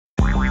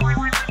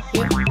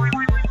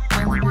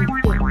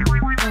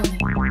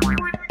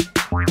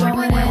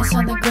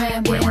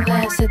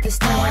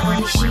understand,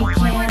 only she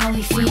can,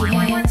 only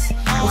Feehans.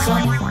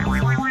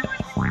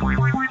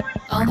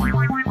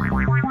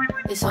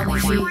 It's only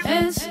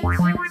Feehans.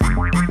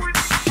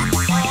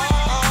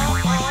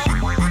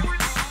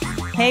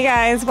 Hey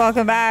guys,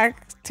 welcome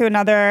back to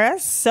another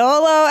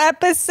solo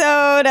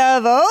episode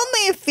of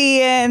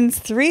OnlyFeehans.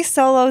 3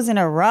 solos in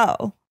a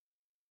row.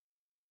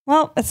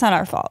 Well, it's not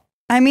our fault.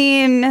 I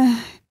mean,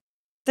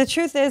 the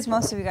truth is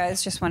most of you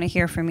guys just want to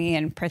hear from me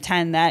and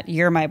pretend that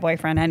you're my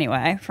boyfriend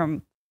anyway.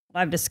 From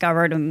what I've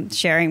discovered and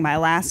sharing my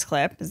last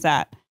clip is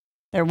that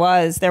there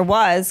was,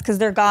 because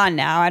they're gone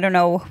now. I don't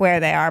know where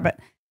they are, but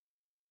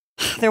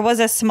there was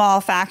a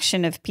small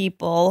faction of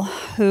people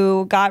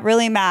who got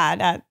really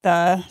mad at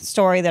the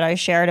story that I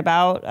shared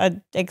about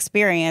an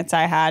experience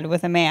I had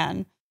with a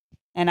man.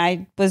 And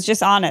I was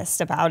just honest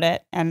about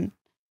it. And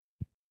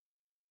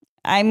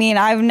I mean,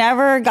 I've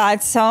never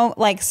got so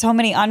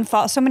many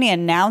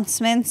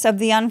announcements of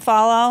the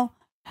unfollow,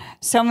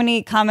 so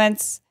many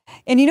comments.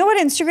 And you know what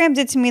Instagram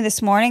did to me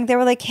this morning? They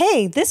were like,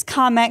 hey, this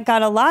comment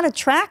got a lot of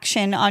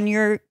traction on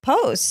your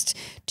post.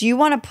 Do you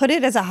want to put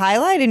it as a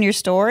highlight in your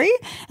story?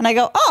 And I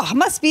go, oh, it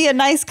must be a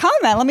nice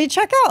comment. Let me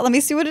check out. Let me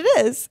see what it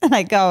is. And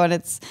I go, and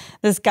it's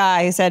this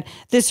guy who said,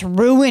 this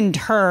ruined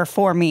her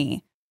for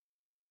me.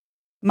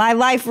 My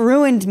life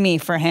ruined me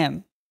for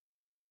him.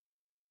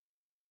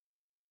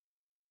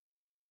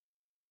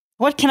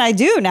 What can I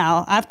do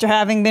now after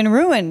having been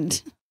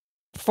ruined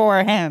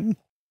for him?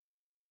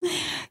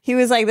 He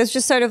was like, that's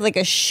just sort of like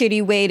a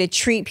shitty way to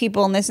treat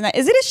people and this and that.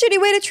 Is it a shitty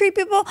way to treat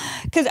people?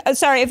 Because,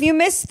 sorry, if you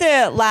missed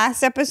the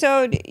last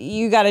episode,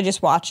 you got to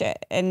just watch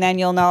it. And then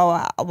you'll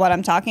know what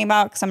I'm talking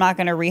about because I'm not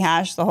going to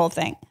rehash the whole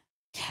thing.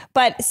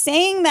 But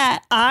saying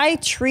that I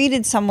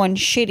treated someone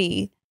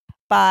shitty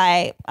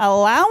by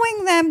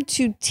allowing them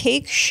to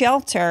take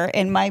shelter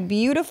in my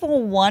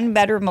beautiful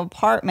 1-bedroom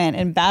apartment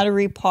in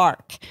Battery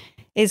Park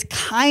is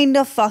kind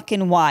of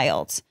fucking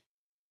wild.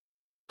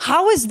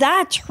 How is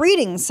that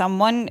treating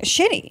someone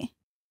shitty?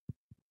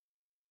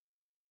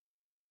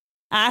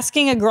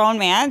 Asking a grown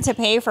man to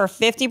pay for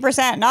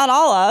 50%, not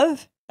all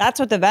of, that's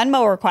what the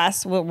Venmo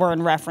requests were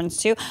in reference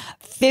to,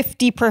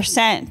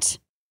 50%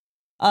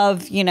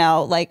 of, you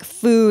know, like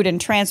food and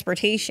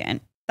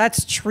transportation.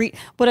 That's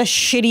what a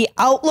shitty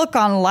outlook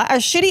on life. A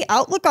shitty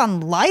outlook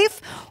on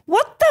life?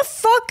 What the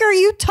fuck are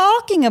you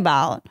talking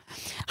about?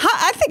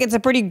 I think it's a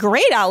pretty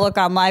great outlook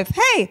on life.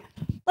 Hey,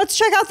 let's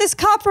check out this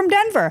cop from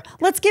Denver.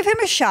 Let's give him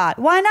a shot.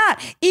 Why not?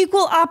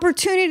 Equal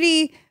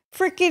opportunity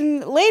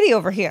freaking lady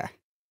over here.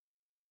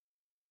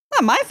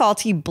 Not my fault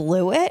he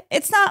blew it.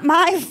 It's not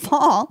my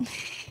fault.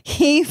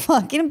 He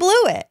fucking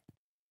blew it.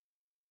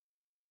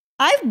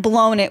 I've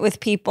blown it with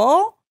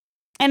people.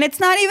 And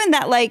it's not even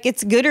that like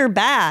it's good or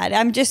bad.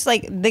 I'm just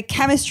like the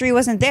chemistry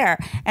wasn't there.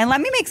 And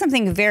let me make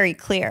something very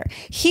clear.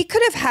 He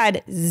could have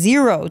had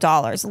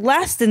 $0,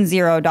 less than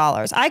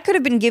 $0. I could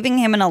have been giving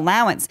him an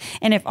allowance.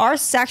 And if our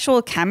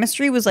sexual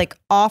chemistry was like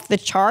off the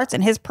charts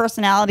and his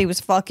personality was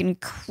fucking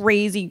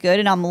crazy good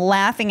and I'm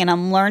laughing and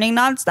I'm learning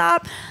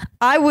nonstop,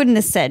 I wouldn't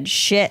have said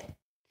shit.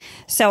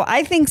 So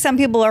I think some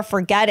people are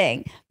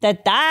forgetting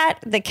that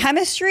the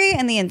chemistry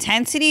and the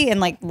intensity and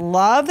like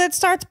love that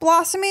starts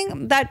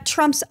blossoming, that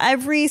trumps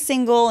every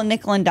single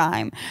nickel and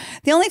dime.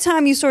 The only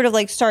time you sort of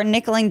like start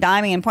nickel and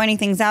diming and pointing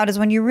things out is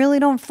when you really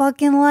don't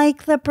fucking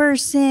like the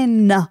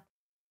person.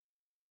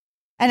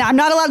 And I'm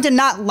not allowed to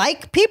not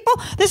like people.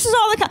 This is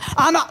all the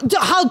I'm out.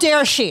 How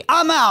dare she?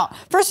 I'm out.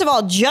 First of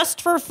all, just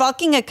for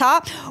fucking a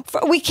cop,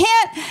 we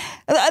can't.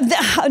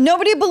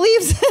 Nobody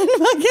believes in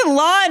fucking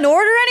law and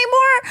order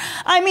anymore.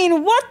 I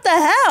mean, what the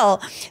hell?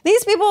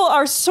 These people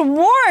are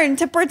sworn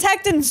to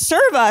protect and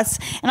serve us,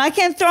 and I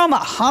can't throw them a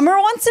Hummer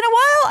once in a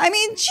while. I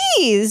mean,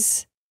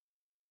 geez.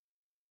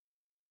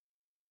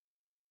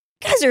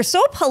 Guys are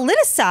so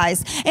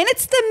politicized, and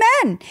it's the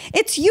men.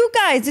 It's you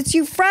guys. It's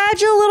you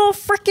fragile little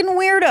freaking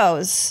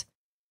weirdos.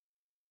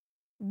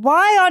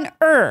 Why on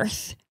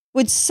earth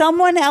would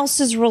someone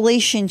else's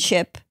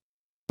relationship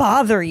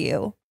bother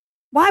you?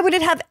 Why would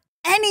it have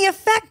any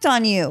effect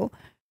on you?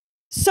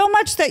 So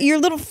much that your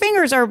little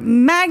fingers are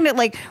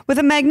like with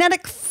a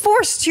magnetic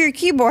force to your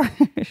keyboard.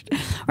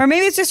 Or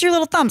maybe it's just your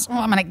little thumbs. Oh,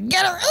 I'm going to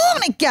get her. Oh, I'm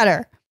going to get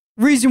her.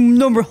 Reason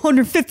number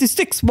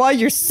 156 why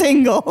you're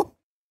single.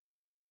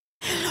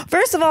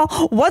 First of all,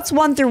 what's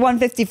 1 through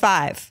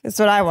 155? Is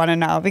what I want to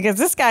know, because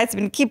this guy's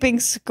been keeping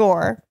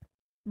score.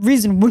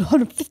 Reason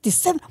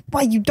 157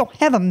 why you don't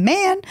have a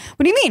man.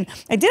 What do you mean?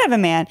 I did have a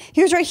man.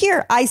 He was right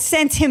here. I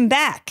sent him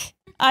back.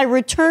 I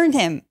returned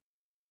him.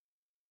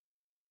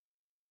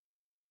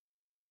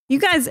 You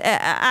guys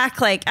act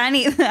like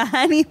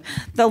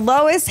the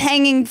lowest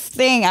hanging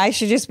thing. I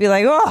should just be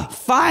like, oh,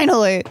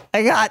 finally,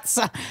 I got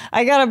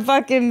a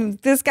fucking,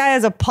 this guy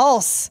has a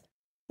pulse.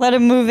 Let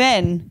him move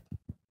in.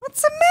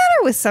 What's the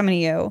matter with some of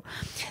you?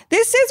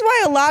 This is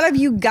why a lot of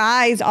you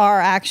guys are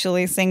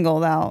actually single,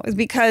 though, is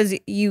because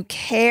you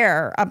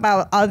care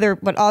about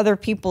what other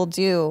people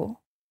do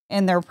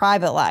in their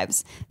private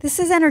lives. This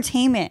is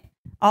entertainment.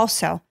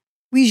 Also,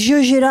 we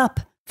zhuzh it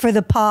up for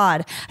the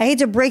pod. I hate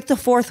to break the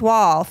fourth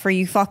wall for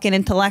you fucking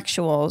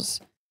intellectuals.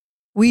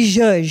 We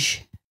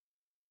judge.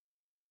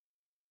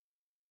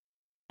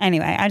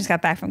 Anyway, I just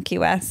got back from Key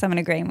West. I'm in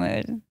a great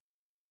mood.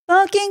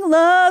 Fucking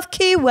love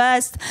Key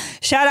West.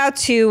 Shout out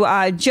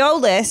to Joe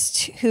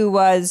List, who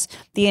was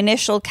the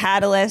initial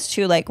catalyst,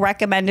 who like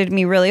recommended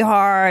me really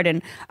hard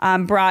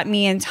and brought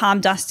me and Tom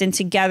Dustin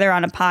together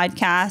on a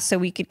podcast so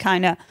we could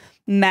kind of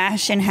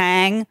mash and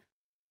hang.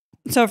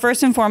 So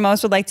first and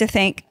foremost, would like to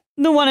thank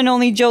the one and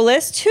only Joe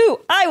List,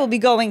 who I will be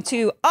going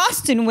to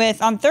Austin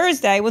with on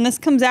Thursday. When this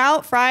comes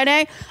out,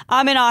 Friday,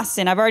 I'm in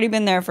Austin. I've already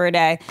been there for a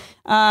day.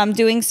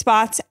 Doing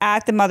spots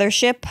at the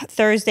Mothership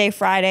Thursday,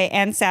 Friday,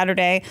 and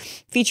Saturday,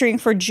 featuring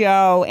for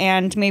Joe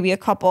and maybe a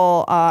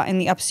couple in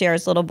the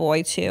upstairs little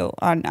boy too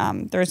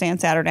on Thursday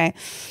and Saturday.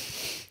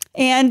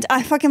 And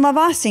I fucking love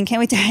Austin. Can't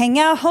wait to hang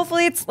out.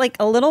 Hopefully it's like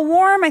a little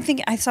warm. I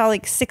think I saw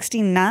like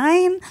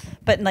 69,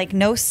 but like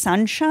no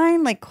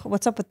sunshine. Like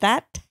what's up with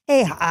that?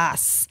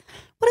 Tejas.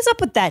 What is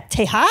up with that,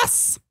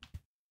 Tejas?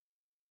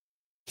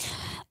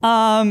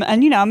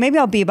 And, you know, maybe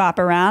I'll bebop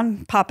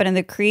around, pop into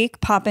the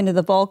creek, pop into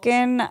the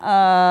Vulcan,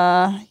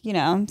 you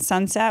know,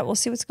 sunset. We'll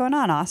see what's going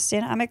on,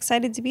 Austin. I'm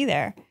excited to be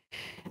there.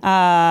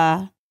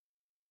 I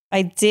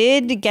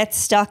did get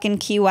stuck in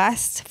Key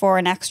West for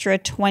an extra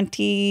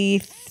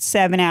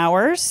 27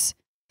 hours.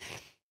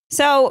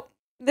 So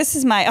this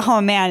is my,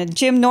 oh man,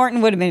 Jim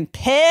Norton would have been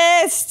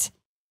pissed.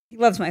 He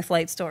loves my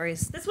flight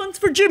stories. This one's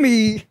for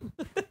Jimmy.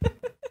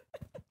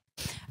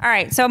 All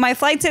right, so my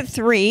flight's at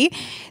 3.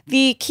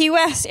 The Key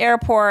West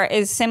airport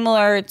is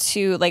similar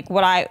to like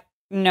what I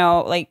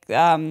know, like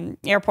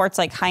airports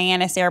like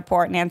Hyannis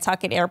Airport,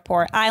 Nantucket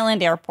Airport,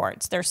 island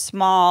airports. They're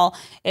small.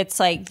 It's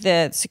like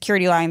the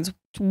security line's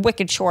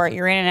wicked short.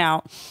 You're in and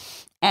out.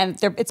 And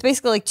it's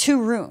basically like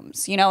 2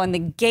 rooms, you know, and the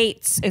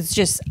gates is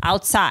just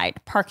outside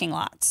parking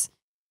lots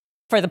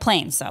for the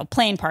planes. So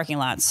plane parking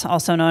lots,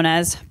 also known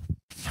as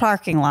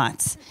parking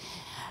lots.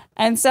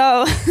 And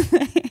so...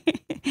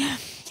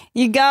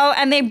 You go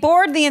and they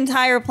board the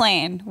entire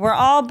plane. We're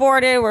all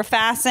boarded. We're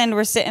fastened.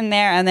 We're sitting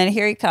there. And then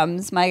here he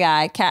comes, my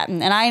guy,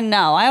 Captain. And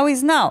I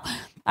always know.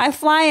 I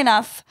fly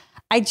enough.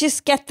 I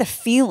just get the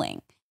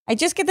feeling. I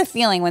just get the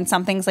feeling when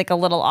something's like a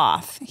little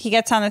off. He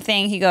gets on the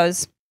thing. He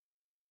goes,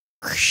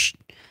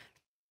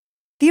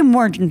 the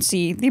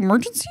emergency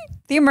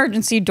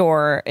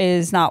door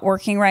is not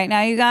working right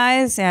now, you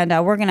guys, and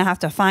we're gonna have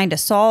to find a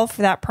solve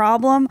for that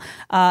problem.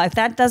 If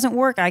that doesn't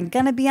work, I'm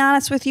gonna be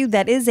honest with you,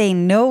 that is a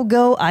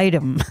no-go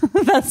item.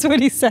 That's what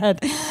he said.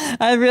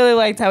 I really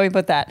liked how he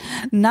put that.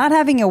 Not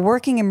having a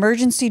working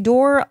emergency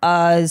door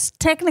is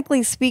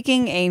technically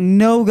speaking a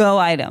no-go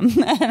item.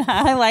 And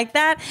I like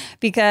that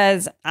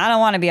because I don't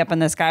want to be up in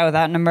the sky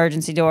without an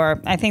emergency door.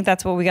 I think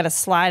that's what we got to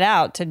slide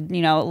out to,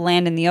 you know,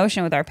 land in the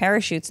ocean with our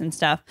parachutes and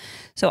stuff.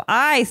 So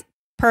I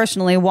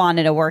personally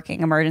wanted a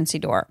working emergency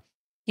door.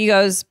 He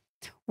goes,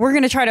 we're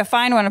going to try to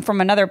find one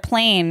from another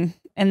plane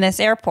in this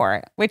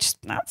airport, which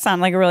that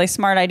sounded like a really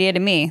smart idea to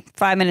me.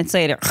 5 minutes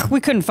later, we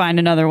couldn't find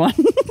another one.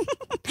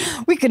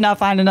 We could not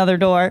find another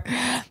door.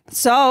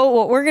 So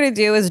what we're going to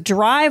do is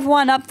drive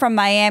one up from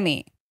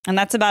Miami. And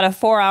that's about a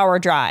 4-hour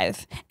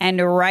drive. And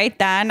right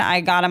then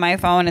I got on my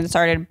phone and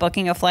started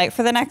booking a flight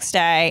for the next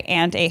day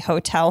and a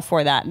hotel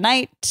for that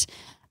night.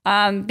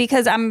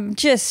 Because I'm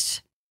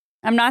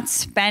not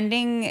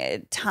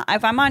spending time.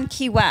 If I'm on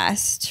Key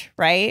West,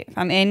 right? If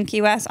I'm in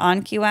Key West,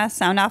 on Key West,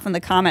 sound off in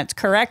the comments.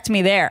 Correct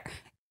me there.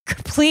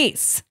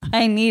 Please.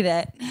 I need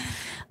it.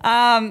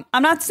 I'm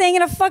not staying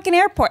in a fucking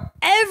airport.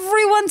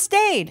 Everyone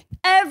stayed.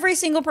 Every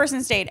single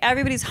person stayed.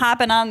 Everybody's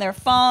hopping on their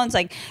phones,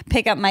 like,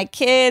 pick up my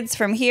kids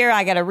from here.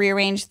 I got to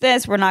rearrange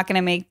this. We're not going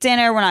to make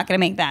dinner. We're not going to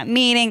make that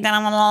meeting.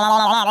 Panic.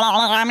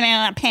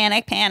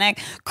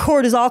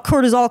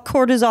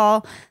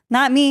 Cortisol.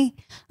 Not me.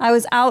 I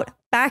was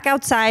back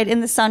outside in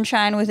the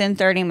sunshine within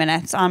 30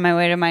 minutes on my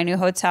way to my new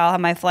hotel.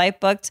 Had my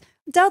flight booked.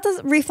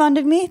 Delta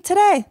refunded me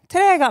today.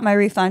 Today I got my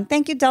refund.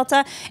 Thank you,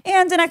 Delta.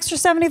 And an extra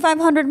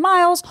 7,500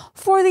 miles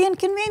for the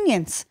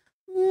inconvenience.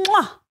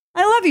 Mwah.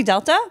 I love you,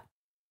 Delta.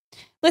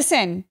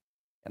 Listen,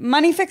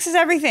 money fixes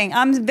everything.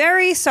 I'm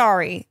very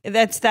sorry.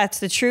 That's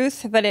the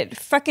truth, but it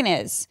fucking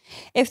is.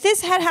 If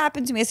this had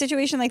happened to me, a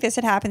situation like this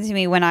had happened to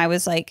me when I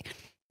was like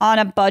on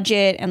a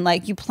budget and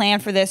like you plan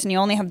for this and you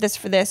only have this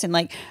for this and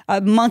like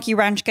a monkey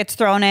wrench gets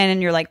thrown in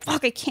and you're like,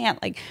 fuck, I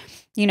can't, like,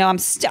 you know, I'm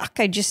stuck.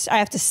 I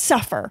have to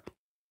suffer.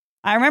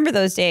 I remember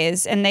those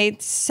days and they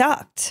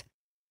sucked.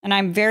 And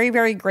I'm very,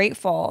 very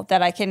grateful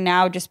that I can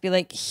now just be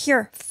like,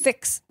 here,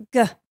 fix,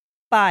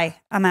 bye,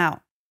 I'm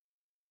out.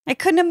 I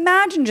couldn't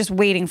imagine just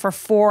waiting for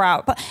 4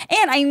 hours.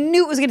 And I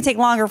knew it was going to take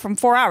longer from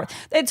 4 hours.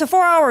 It's a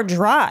 4-hour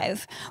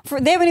drive.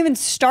 They haven't even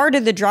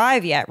started the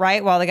drive yet,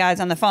 right? While the guy's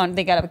on the phone,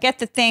 they got to get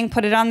the thing,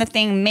 put it on the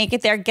thing, make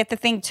it there, get the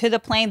thing to the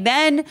plane,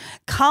 then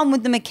come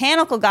with the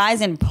mechanical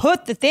guys and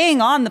put the thing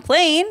on the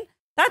plane.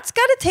 That's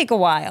got to take a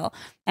while.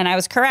 And I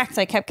was correct.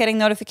 I kept getting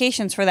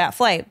notifications for that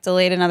flight.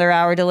 Delayed another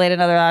hour.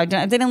 I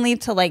didn't leave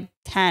till like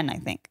 10, I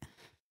think.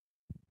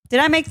 Did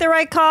I make the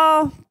right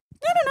call?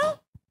 I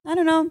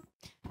don't know.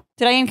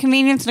 Did I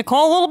inconvenience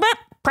Nicole a little bit?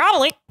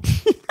 Probably.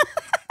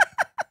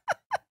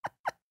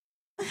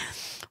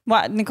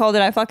 What, Nicole,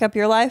 did I fuck up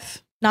your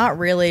life? Not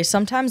really.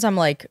 Sometimes I'm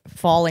like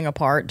falling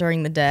apart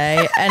during the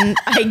day and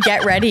I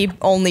get ready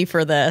only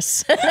for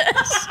this.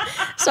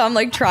 So I'm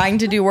like trying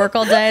to do work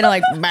all day and I'm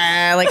like,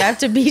 man, like I have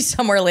to be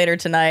somewhere later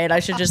tonight.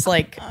 I should just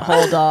like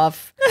hold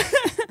off.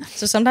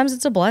 So sometimes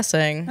it's a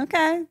blessing.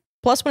 Okay.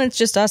 Plus when it's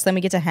just us, then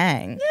we get to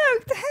hang. Yeah, we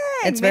get to hang,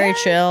 It's very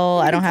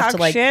chill. I don't have to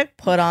like shit.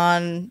 put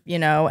on, you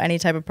know, any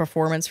type of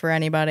performance for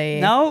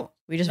anybody. No.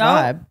 We just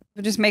vibe.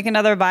 We'll just make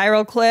another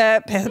viral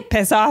clip,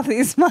 piss off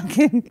these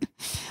fucking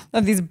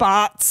of these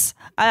bots.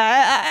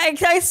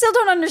 I still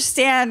don't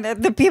understand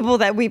the people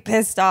that we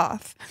pissed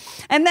off.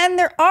 And then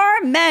there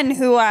are men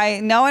who I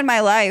know in my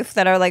life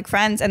that are like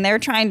friends, and they're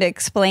trying to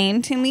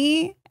explain to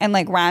me and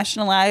like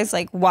rationalize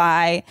like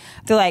why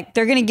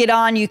they're gonna get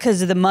on you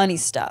because of the money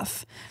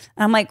stuff.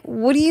 And I'm like,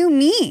 what do you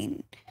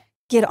mean?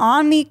 Get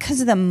on me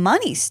because of the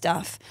money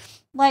stuff?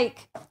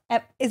 Like,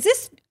 is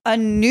this a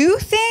new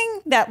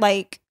thing that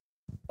like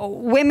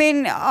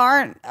women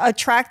aren't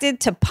attracted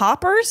to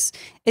poppers?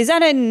 Is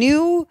that a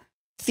new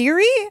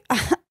theory?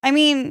 I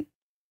mean,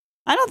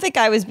 I don't think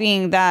I was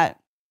being that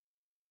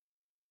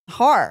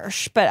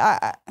harsh, but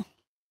I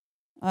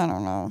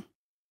don't know.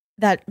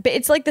 But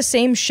it's like the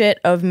same shit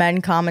of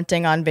men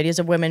commenting on videos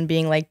of women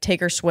being like, take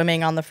her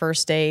swimming on the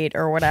first date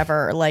or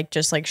whatever, like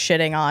just like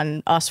shitting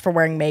on us for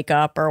wearing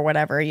makeup or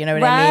whatever, you know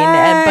what I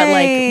mean? But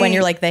like when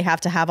you're like, they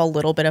have to have a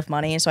little bit of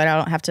money so I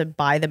don't have to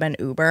buy them an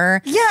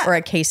Uber or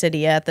a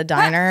quesadilla at the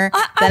diner,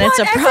 then it's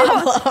a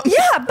problem.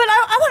 Yeah, but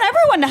I want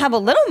everyone to have a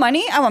little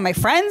money. I want my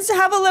friends to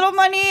have a little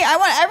money. I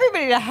want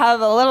everybody to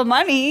have a little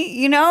money,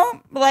 you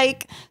know?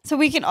 Like, so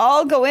we can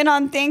all go in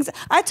on things.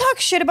 I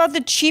talk shit about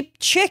the cheap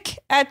chick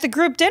at the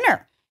group dinner.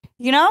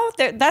 You know,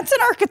 that's an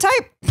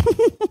archetype.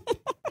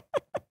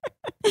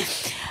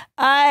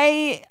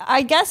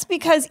 I guess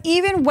because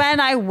even when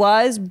I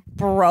was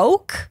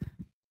broke,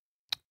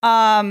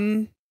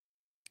 I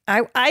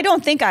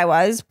don't think I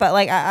was, but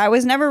like I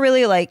was never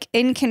really like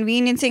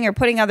inconveniencing or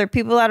putting other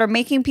people out or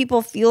making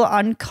people feel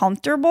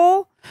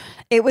uncomfortable.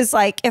 It was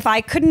like if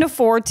I couldn't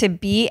afford to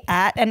be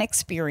at an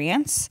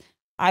experience,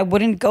 I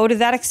wouldn't go to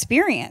that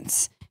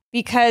experience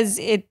because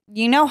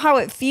you know how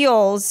it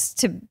feels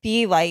to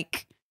be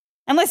like.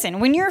 And listen,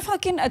 when you're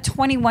fucking a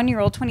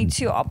 21-year-old,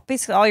 22,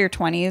 basically all your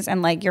 20s,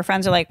 and like your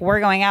friends are like, we're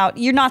going out,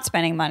 you're not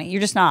spending money.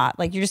 You're just not.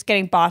 Like, you're just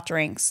getting bought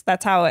drinks.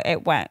 That's how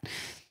it went.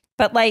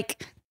 But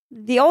like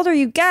the older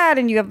you get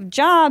and you have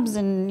jobs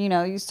and, you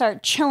know, you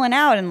start chilling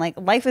out and like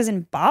life is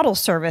in bottle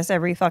service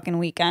every fucking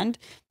weekend.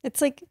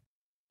 It's like,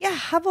 yeah,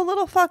 have a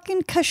little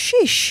fucking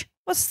kashish.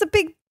 What's the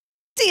big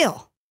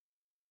deal?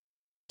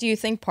 Do you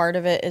think part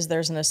of it is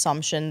there's an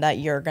assumption that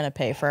you're going to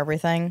pay for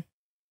everything?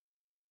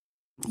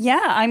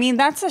 Yeah, I mean,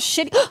 that's a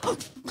shitty...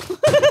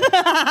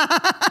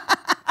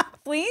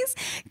 Please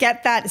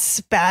get that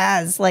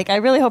spaz. Like, I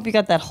really hope you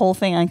got that whole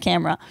thing on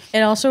camera. It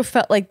also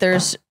felt like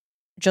there's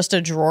just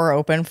a drawer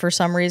open for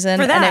some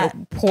reason. For that.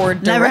 And it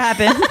poured... Never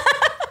happened.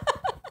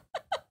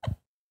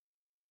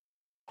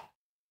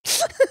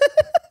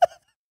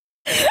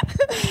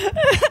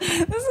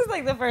 This is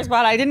like the first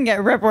spot I didn't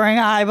get rip-roaring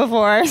high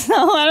before, so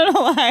I don't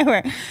know why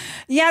we're...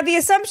 Yeah, the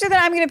assumption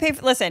that I'm going to pay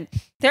for... Listen,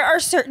 there are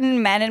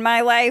certain men in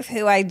my life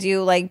who I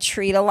do like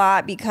treat a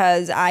lot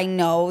because I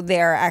know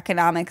their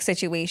economic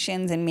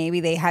situations and maybe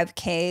they have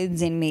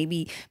kids and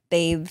maybe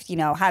they've, you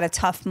know, had a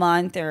tough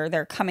month or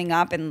they're coming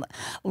up, and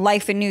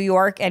life in New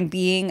York and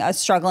being a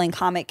struggling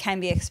comic can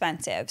be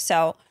expensive.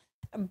 So...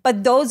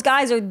 But those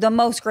guys are the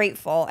most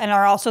grateful and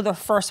are also the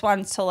first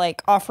ones to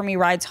like offer me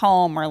rides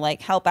home or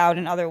like help out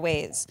in other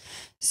ways.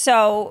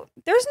 So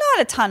there's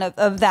not a ton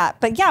of that.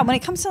 But yeah, when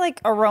it comes to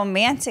like a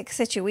romantic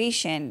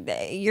situation,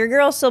 your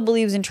girl still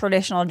believes in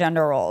traditional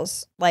gender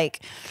roles.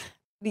 Like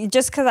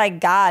just because I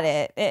got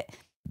it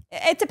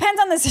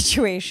depends on the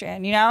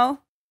situation, you know?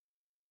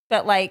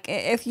 But like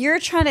if you're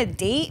trying to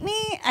date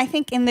me, I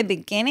think in the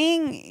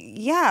beginning,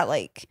 yeah,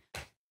 like...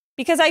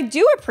 Because I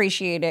do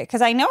appreciate it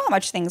because I know how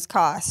much things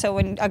cost. So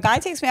when a guy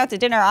takes me out to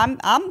dinner,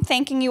 I'm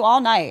thanking you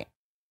all night.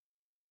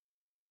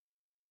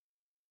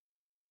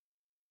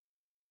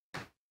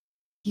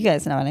 You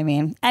guys know what I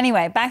mean.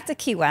 Anyway, back to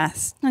Key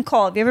West.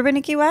 Nicole, have you ever been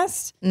to Key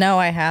West? No,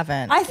 I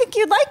haven't. I think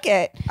you'd like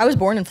it. I was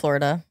born in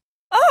Florida.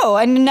 Oh,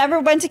 and never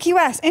went to Key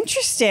West.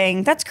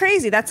 Interesting. That's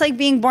crazy. That's like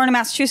being born in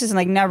Massachusetts and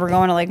like never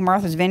going to like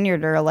Martha's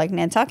Vineyard or like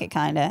Nantucket,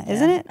 kind of,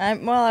 isn't it?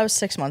 Well, I was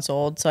 6 months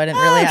old, so I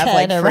didn't really have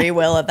like free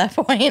will at that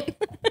point.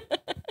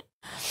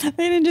 They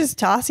didn't just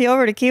toss you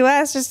over to Key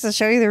West just to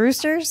show you the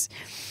roosters?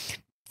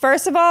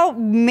 First of all,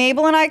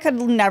 Mabel and I could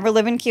never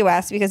live in Key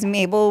West because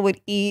Mabel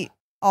would eat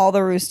all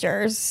the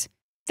roosters.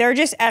 They're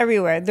just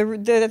everywhere.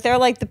 They're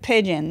like the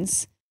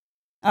pigeons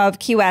of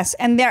Key West,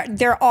 and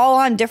they're all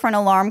on different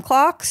alarm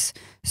clocks.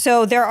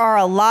 So there are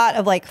a lot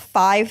of like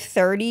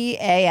 5:30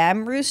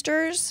 a.m.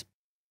 roosters,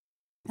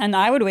 and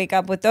I would wake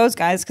up with those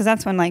guys because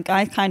that's when like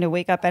I kind of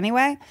wake up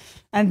anyway,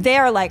 and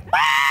they're like,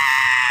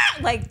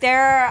 "Wah!" Like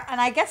and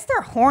I guess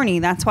they're horny.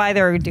 That's why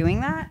they're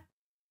doing that.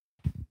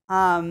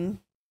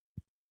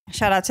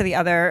 Shout out to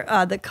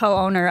the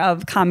co-owner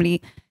of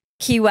Comedy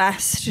Key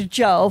West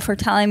Joe for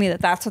telling me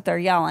that that's what they're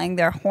yelling.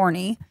 They're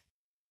horny.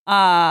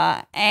 And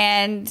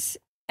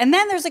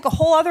then there's like a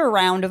whole other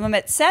round of them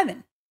at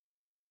 7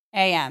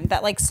 a.m.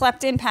 that like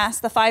slept in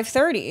past the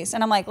 5:30s.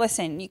 And I'm like,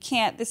 listen, you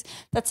can't,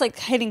 that's like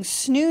hitting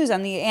snooze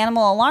on the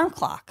animal alarm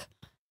clock.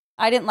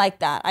 I didn't like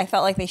that. I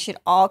felt like they should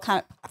all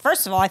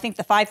first of all, I think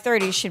the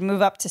 5:30s should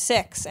move up to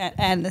 6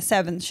 and the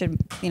 7 should,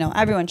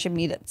 everyone should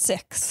meet at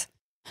 6.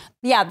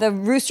 Yeah, the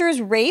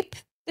roosters rape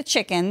the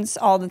chickens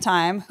all the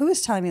time. Who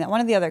was telling me that?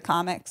 One of the other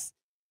comics.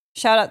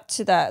 Shout out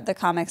to the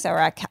comics that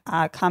were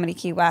at Comedy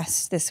Key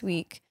West this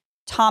week.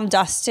 Tom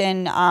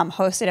Dustin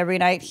hosted every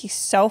night. He's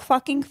so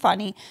fucking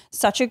funny.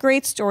 Such a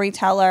great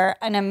storyteller.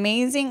 An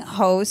amazing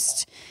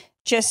host.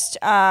 Just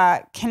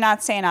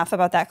cannot say enough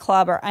about that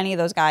club or any of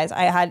those guys.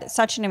 I had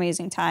such an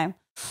amazing time.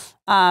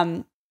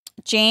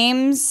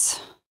 James,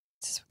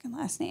 what's his fucking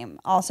last name?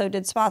 Also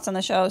did spots on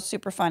the show.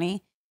 Super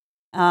funny.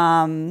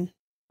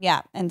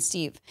 Yeah, and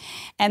Steve.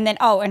 And then,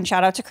 and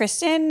shout out to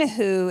Kristen,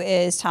 who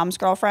is Tom's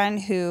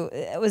girlfriend, who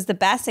was the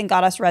best and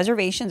got us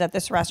reservations at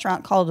this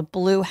restaurant called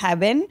Blue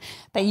Heaven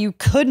that you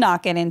could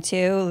not get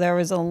into. There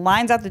was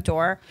lines out the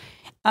door.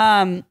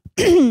 I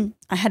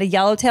had a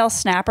yellowtail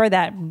snapper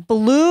that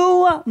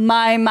blew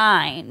my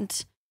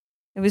mind.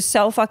 It was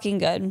so fucking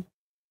good.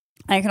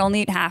 I could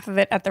only eat half of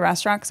it at the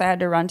restaurant because I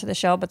had to run to the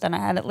show, but then I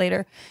had it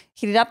later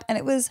heated up and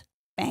it was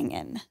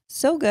banging.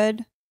 So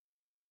good.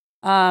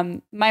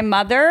 My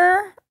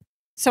mother...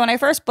 So when I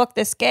first booked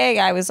this gig,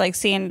 I was like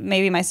seeing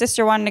maybe my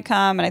sister wanted to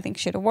come and I think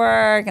she had to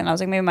work. And I was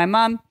like, maybe my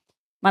mom.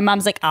 My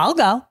mom's like, I'll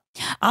go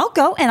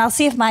and I'll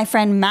see if my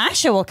friend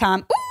Masha will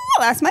come. Ooh,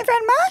 that's my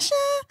friend Masha.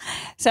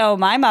 So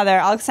my mother,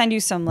 I'll send you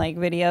some like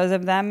videos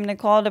of them,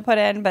 Nicole, to put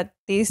in. But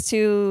these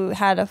two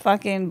had a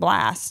fucking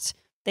blast.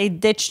 They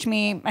ditched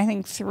me, I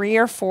think 3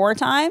 or 4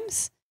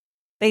 times.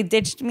 They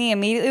ditched me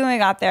immediately when we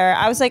got there.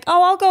 I was like,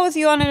 I'll go with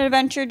you on an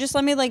adventure. Just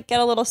let me like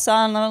get a little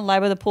sun. Let me lie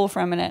by the pool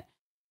for a minute.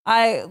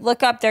 I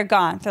look up, they're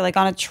gone. They're like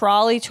on a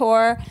trolley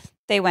tour.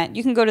 They went,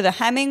 you can go to the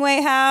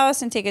Hemingway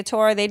house and take a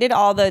tour. They did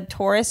all the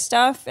tourist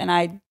stuff and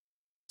I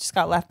just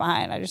got left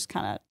behind. I just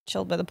kind of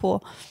chilled by the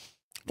pool.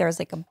 There was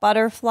like a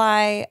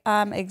butterfly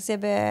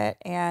exhibit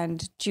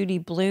and Judy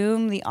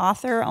Blume, the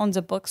author, owns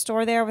a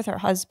bookstore there with her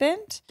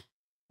husband.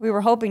 We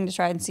were hoping to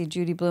try and see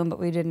Judy Blume, but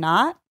we did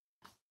not.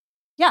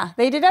 Yeah,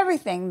 they did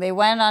everything. They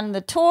went on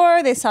the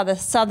tour. They saw the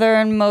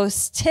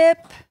southernmost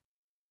tip,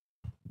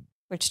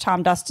 which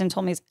Tom Dustin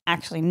told me is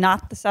actually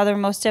not the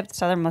southernmost tip. The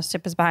southernmost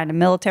tip is behind a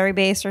military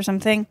base or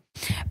something.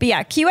 But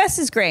yeah, Key West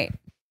is great.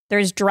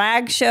 There's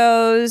drag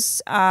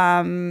shows.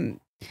 A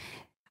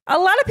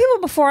lot of people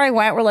before I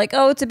went were like,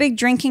 oh, it's a big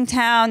drinking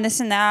town,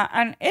 this and that.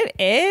 And it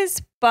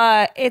is,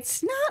 but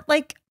it's not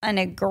like an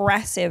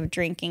aggressive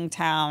drinking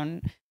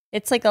town.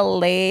 It's like a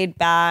laid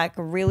back,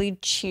 really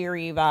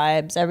cheery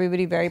vibes.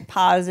 Everybody very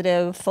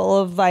positive, full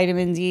of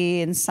vitamin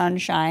D and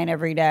sunshine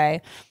every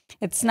day.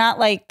 It's not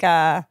like...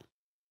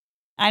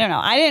 I don't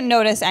know. I didn't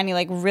notice any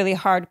like really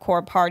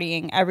hardcore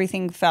partying.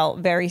 Everything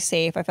felt very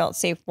safe. I felt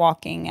safe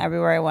walking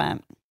everywhere I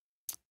went.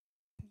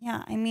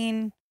 Yeah, I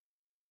mean,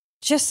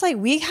 just like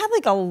we had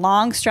like a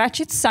long stretch.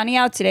 It's sunny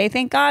out today,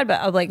 thank God,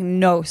 but of like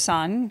no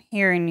sun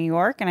here in New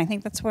York. And I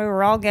think that's why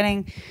we're all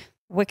getting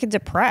wicked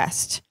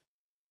depressed.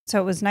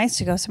 So it was nice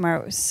to go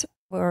somewhere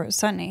where it was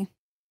sunny.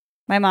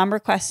 My mom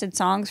requested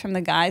songs from the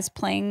guys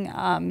playing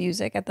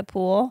music at the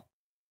pool.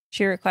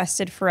 She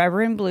requested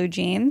Forever in Blue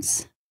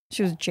Jeans.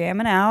 She was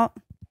jamming out.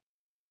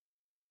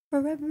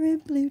 Forever in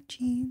Blue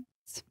Jeans.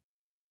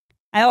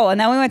 And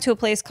then we went to a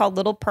place called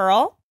Little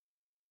Pearl.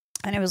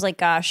 And it was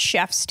like a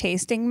chef's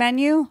tasting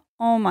menu.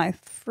 Oh my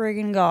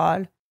friggin'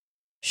 God.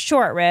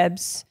 Short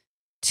ribs,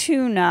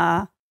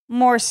 tuna,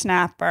 more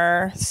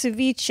snapper,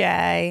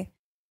 ceviche.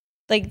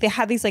 Like they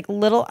had these like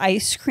little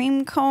ice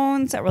cream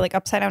cones that were like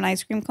upside down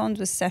ice cream cones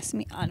with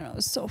sesame. I don't know. It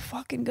was so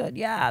fucking good.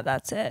 Yeah,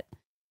 that's it.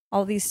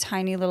 All these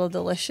tiny little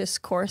delicious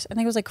courses. I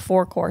think it was like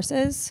 4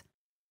 courses.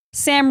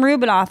 Sam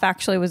Rubinoff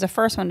actually was the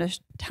first one to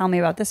tell me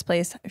about this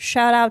place.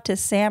 Shout out to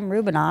Sam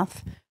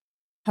Rubinoff.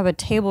 Have a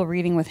table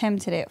reading with him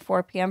today at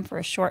 4 p.m. for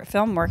a short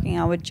film working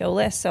on with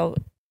Gillis. So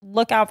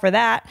look out for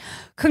that.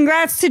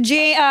 Congrats to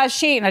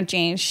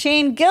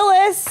Shane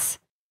Gillis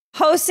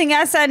hosting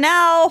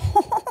SNL.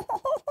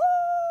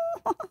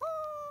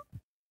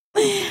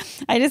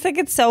 I just think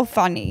it's so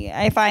funny.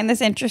 I find this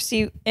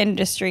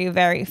industry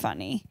very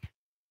funny.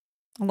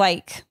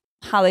 Like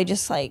how they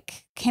just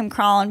like came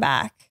crawling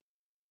back.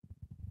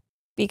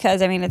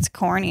 Because, I mean, it's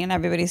corny and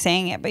everybody's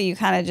saying it, but you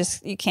kind of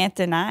just, you can't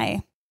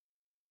deny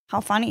how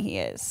funny he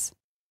is.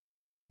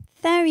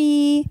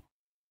 Sorry.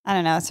 I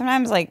don't know.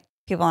 Sometimes, like,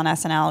 people on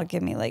SNL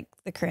give me, like,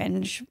 the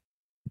cringe.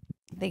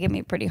 They give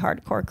me pretty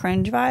hardcore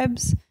cringe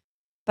vibes.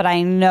 But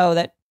I know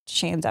that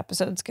Shane's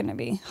episode's going to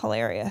be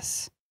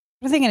hilarious.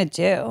 What are they going to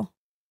do?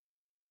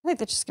 I think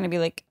they're just going to be,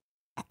 like,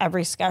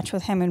 every sketch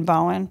with him and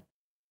Bowen.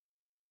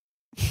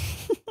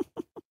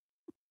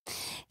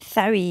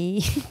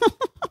 Sorry.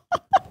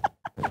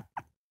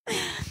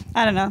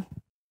 I don't know.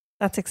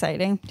 That's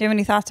exciting. Do you have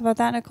any thoughts about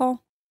that,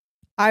 Nicole?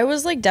 I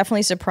was like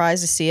definitely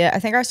surprised to see it. I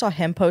think I saw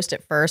him post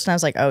it first and I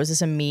was like, oh, is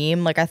this a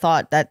meme? Like I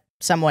thought that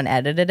someone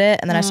edited it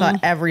and then I saw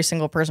every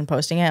single person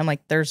posting it. I'm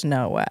like, there's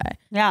no way.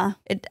 Yeah.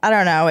 I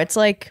don't know. It's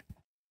like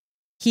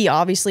he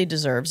obviously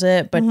deserves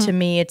it, but to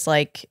me it's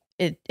like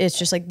it's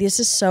just like this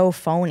is so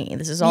phony.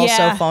 This is all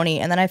so phony.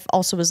 And then I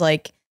also was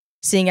like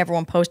seeing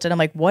everyone post it. I'm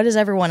like, what does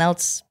everyone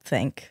else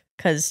think?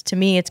 Because to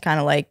me it's kind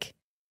of like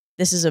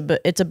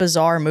it's a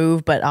bizarre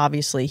move, but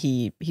obviously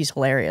he's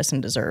hilarious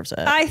and deserves it.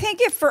 I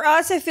think for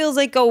us it feels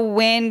like a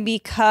win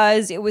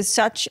because it was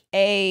such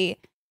an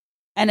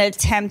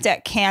attempt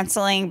at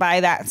canceling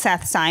by that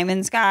Seth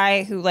Simons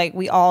guy who like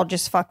we all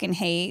just fucking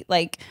hate,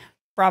 like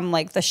from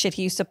like the shit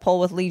he used to pull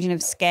with Legion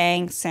of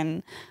Skanks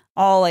and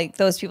all like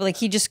those people. Like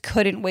he just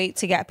couldn't wait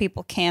to get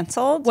people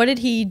canceled. What did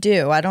he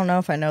do? I don't know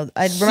if I know.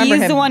 I remember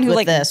he's him the one who with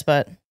like this,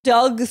 but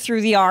dug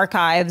through the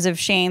archives of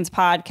Shane's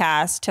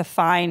podcast to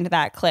find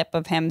that clip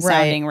of him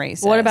sounding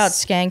racist. What about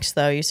Skanks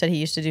though? You said he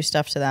used to do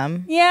stuff to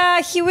them.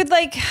 Yeah, he would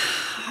like,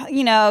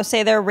 you know,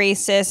 say they're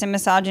racist and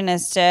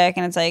misogynistic,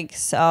 and it's like,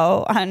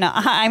 so I don't know.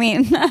 I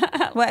mean,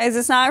 what, is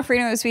this not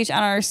freedom of speech? I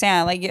don't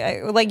understand.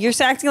 Like you're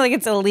acting like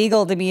it's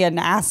illegal to be an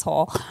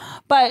asshole,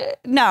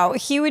 but no,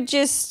 he would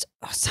just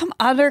some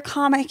other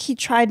comic he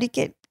tried to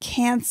get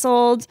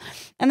canceled,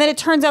 and then it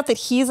turns out that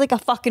he's like a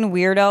fucking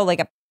weirdo, like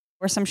a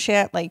or some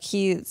shit. Like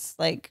he's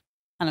like,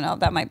 I don't know,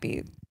 that might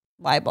be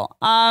libel.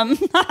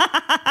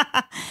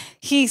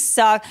 He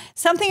sucked.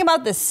 Something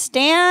about The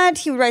Stand.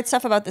 He would write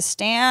stuff about The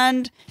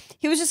Stand.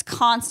 He was just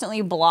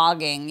constantly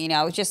blogging, you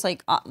know, just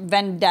like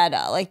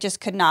vendetta, like just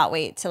could not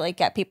wait to like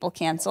get people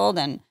canceled.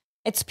 And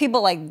it's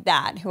people like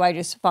that who I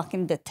just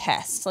fucking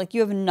detest. Like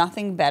you have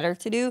nothing better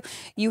to do.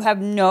 You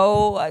have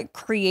no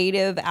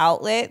creative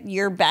outlet.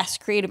 Your best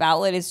creative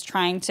outlet is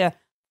trying to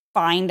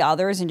find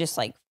others and just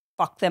like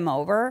fuck them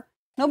over.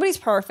 Nobody's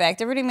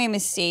perfect. Everybody made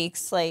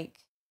mistakes. Like,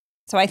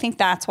 so I think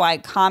that's why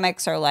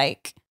comics are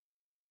like,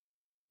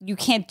 you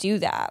can't do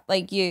that.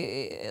 Like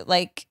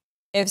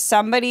if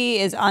somebody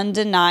is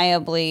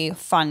undeniably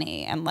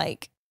funny and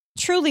like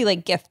truly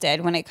like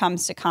gifted when it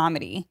comes to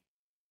comedy,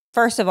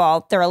 first of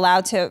all, they're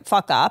allowed to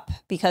fuck up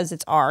because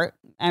it's art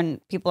and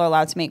people are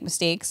allowed to make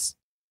mistakes.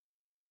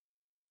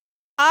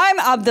 I'm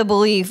of the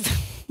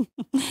belief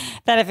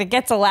that if it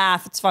gets a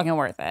laugh, it's fucking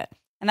worth it.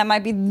 And that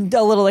might be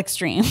a little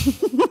extreme.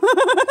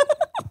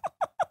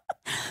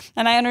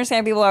 And I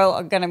understand people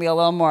are going to be a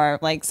little more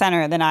like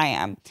center than I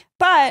am.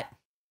 But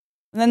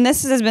then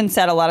this has been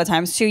said a lot of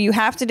times too. You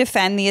have to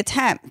defend the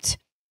attempt.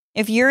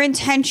 If your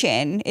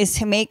intention is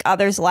to make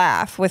others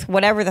laugh with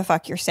whatever the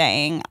fuck you're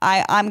saying,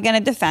 I'm going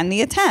to defend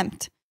the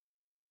attempt.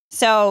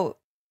 So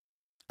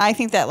I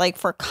think that like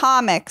for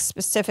comics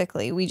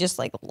specifically, we just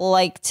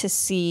like to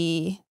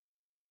see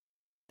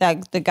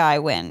that the guy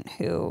win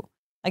who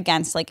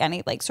against like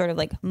any like sort of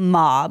like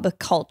mob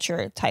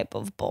culture type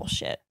of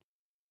bullshit.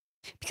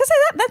 Because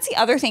that's the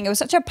other thing. It was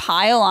such a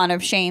pile on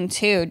of Shane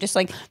too. Just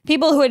like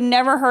people who had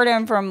never heard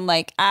him from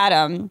like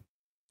Adam.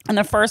 And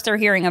the first they're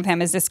hearing of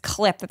him is this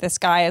clip that this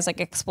guy is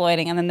like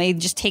exploiting. And then they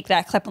just take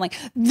that clip and like,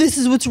 this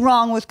is what's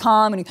wrong with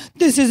comedy.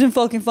 This isn't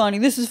fucking funny.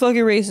 This is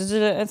fucking racist.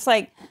 It's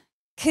like,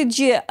 could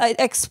you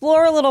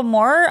explore a little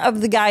more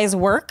of the guy's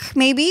work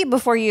maybe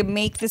before you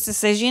make this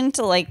decision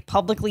to like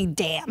publicly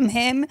damn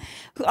him?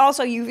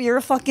 Also, you're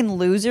a fucking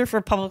loser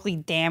for publicly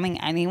damning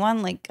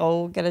anyone. Like,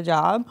 go get a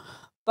job.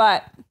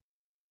 But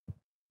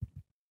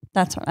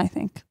that's what I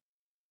think.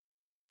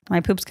 My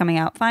poop's coming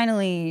out.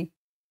 Finally.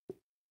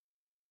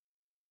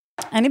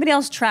 Anybody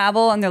else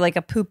travel and they're like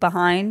a poop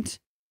behind?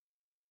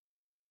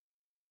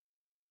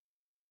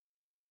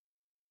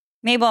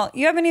 Mabel,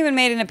 you haven't even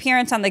made an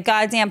appearance on the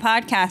goddamn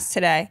podcast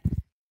today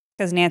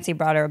because Nancy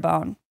brought her a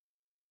bone.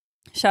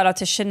 Shout out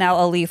to Chanel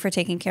Ali for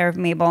taking care of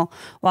Mabel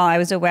while I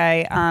was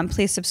away.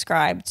 Please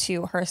subscribe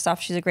to her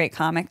stuff. She's a great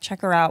comic.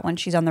 Check her out when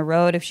she's on the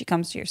road. If she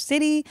comes to your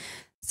city,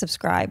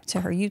 subscribe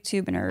to her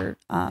YouTube and her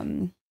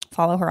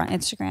follow her on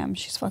Instagram.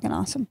 She's fucking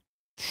awesome.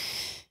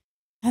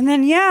 And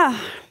then, yeah.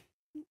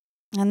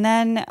 And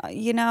then,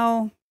 you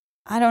know,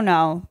 I don't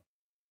know.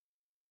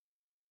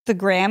 The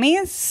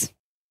Grammys.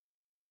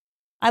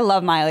 I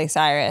love Miley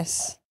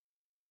Cyrus.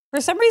 For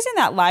some reason,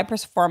 that live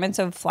performance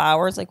of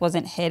Flowers like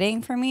wasn't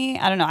hitting for me.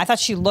 I don't know. I thought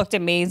she looked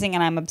amazing,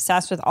 and I'm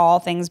obsessed with all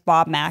things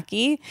Bob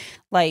Mackie.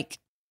 Like,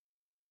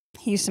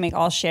 he used to make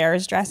all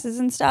Cher's dresses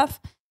and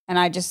stuff. And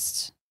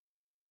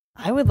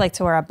I would like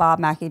to wear a Bob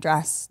Mackie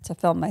dress to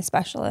film my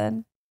special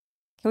in.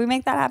 Can we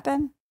make that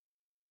happen?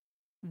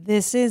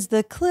 This is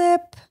the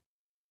clip.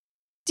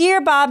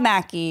 Dear Bob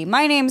Mackie,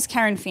 my name is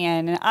Kerryn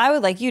Feehan, and I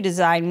would like you to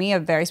design me a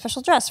very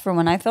special dress for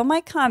when I film my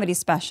comedy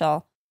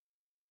special.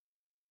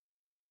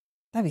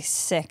 That'd be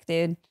sick,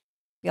 dude.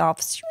 Be all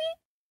sweet.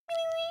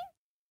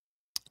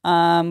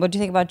 What'd you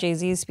think about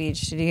Jay-Z's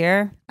speech? Did you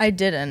hear? I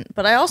didn't,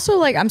 but I also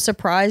like. I'm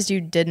surprised you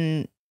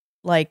didn't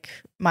like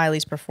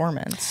Miley's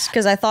performance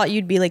because I thought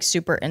you'd be like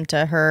super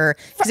into her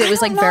because it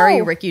was like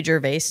very Ricky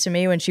Gervais to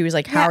me when she was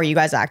like, "How are you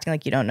guys acting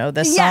like you don't know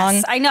this song?"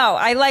 Yes, I know.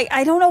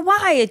 I don't know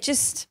why it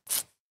just.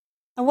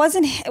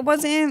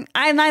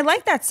 And I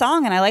liked that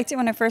song and I liked it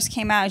when it first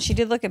came out and she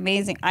did look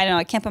amazing. I don't know,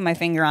 I can't put my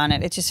finger on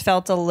it. It just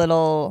felt a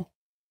little,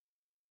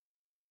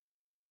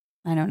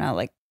 I don't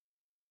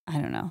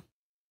know.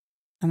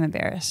 I'm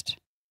embarrassed.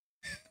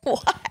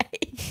 Why?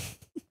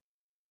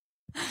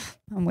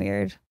 I'm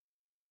weird.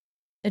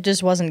 It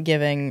just wasn't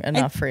giving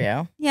enough for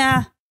you.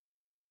 Yeah.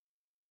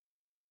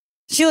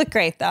 She looked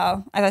great,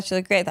 though. I thought she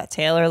looked great. I thought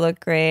Taylor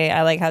looked great.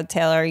 I like how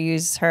Taylor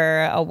used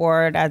her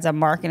award as a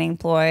marketing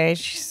ploy.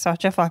 She's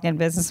such a fucking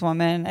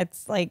businesswoman.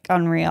 It's like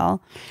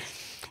unreal.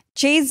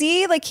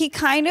 Jay-Z, like he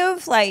kind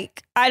of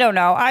like, I don't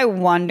know. I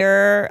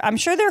wonder. I'm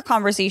sure there are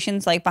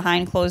conversations like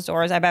behind closed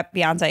doors. I bet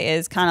Beyonce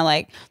is kind of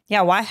like,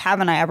 yeah, why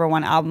haven't I ever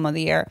won Album of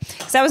the Year?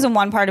 Because that was in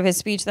one part of his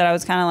speech that I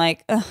was kind of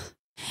like, ugh.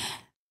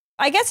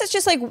 I guess it's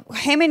just like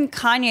him and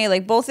Kanye,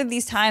 like both of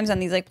these times on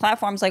these like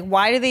platforms, like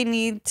why do they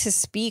need to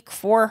speak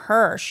for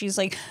her? She's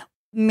like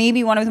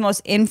maybe one of the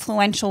most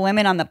influential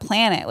women on the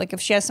planet. Like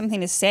if she has something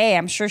to say,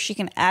 I'm sure she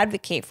can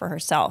advocate for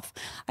herself.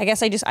 I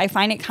guess I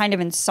find it kind of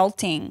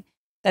insulting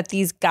that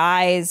these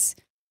guys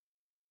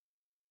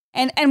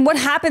and what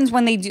happens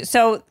when they do.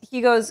 So he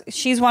goes,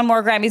 she's won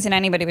more Grammys than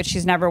anybody, but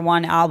she's never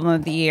won Album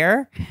of the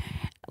Year.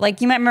 Like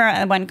you remember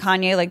when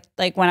Kanye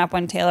like went up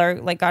when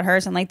Taylor like got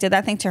hers and like did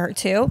that thing to her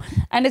too.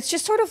 And it's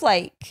just sort of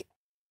like,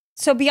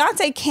 so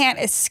Beyonce can't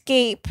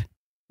escape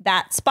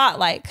that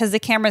spotlight because the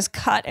camera's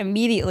cut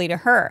immediately to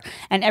her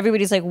and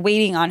everybody's like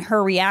waiting on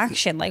her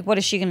reaction. Like, what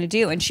is she going to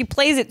do? And she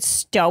plays it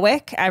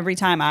stoic every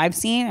time I've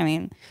seen. I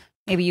mean,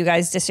 maybe you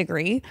guys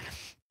disagree,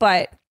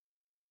 but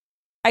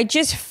I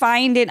just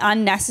find it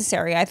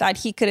unnecessary. I thought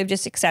he could have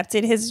just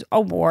accepted his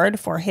award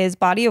for his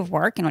body of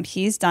work and what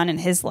he's done in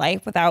his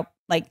life without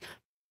like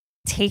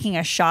taking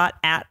a shot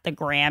at the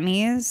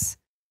Grammys.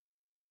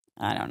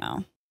 I don't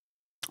know.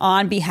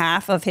 On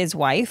behalf of his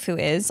wife, who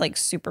is like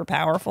super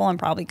powerful and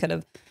probably could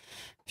have,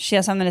 she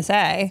has something to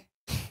say.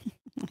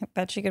 I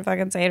bet she could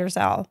fucking say it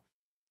herself.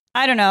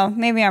 I don't know.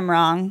 Maybe I'm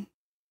wrong.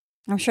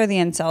 I'm sure the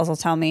incels will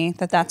tell me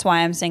that that's why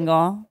I'm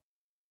single.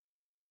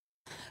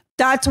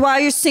 That's why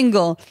you're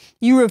single.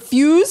 You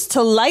refuse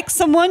to like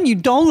someone you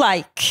don't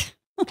like.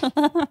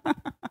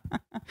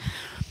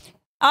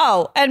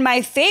 Oh, and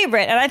my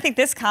favorite, and I think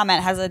this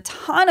comment has a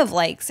ton of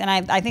likes, and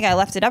I think I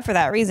left it up for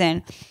that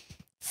reason.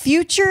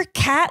 Future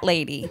cat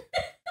lady.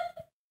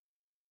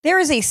 There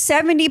is a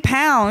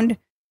 70-pound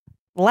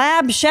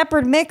lab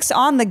shepherd mix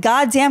on the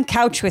goddamn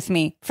couch with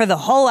me for the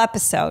whole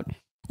episode.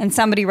 And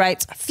somebody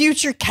writes,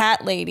 future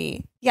cat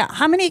lady. Yeah,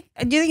 how many,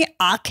 do you think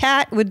a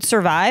cat would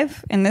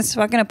survive in this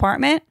fucking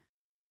apartment?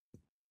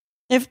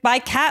 If by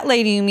cat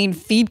lady you mean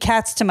feed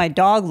cats to my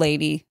dog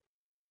lady,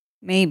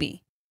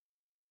 maybe.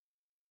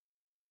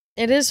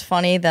 It is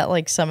funny that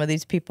like some of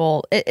these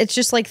people, it's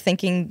just like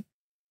thinking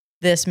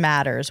this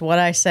matters. What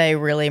I say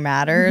really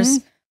matters.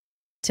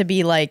 To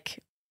be like,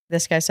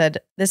 this guy said,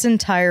 this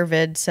entire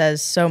vid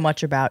says so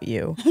much about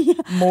you.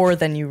 More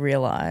than you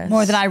realize.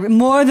 More than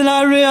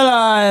I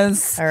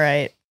realize. All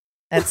right.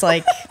 That's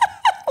like...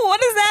 What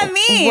does that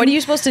mean? What are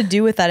you supposed to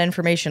do with that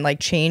information? Like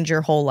change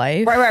your whole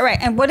life? Right.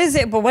 And what is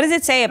it? But what does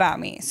it say about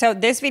me? So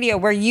this video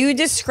where you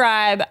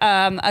describe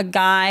a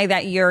guy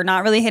that you're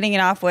not really hitting it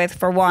off with,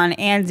 for one,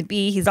 and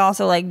B, he's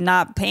also like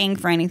not paying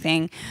for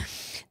anything.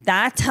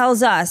 That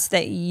tells us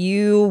that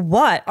you,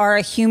 what, are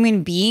a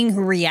human being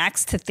who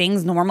reacts to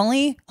things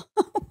normally?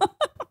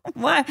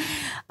 What?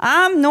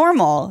 I'm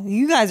normal.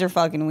 You guys are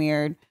fucking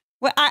weird.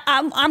 Well,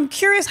 I'm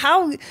curious,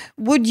 how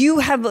would you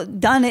have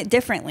done it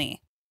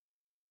differently?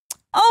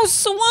 Oh,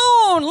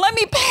 swoon, let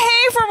me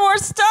pay for more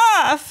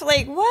stuff.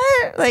 Like,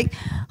 what? Like,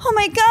 oh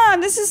my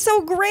God, this is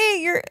so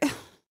great.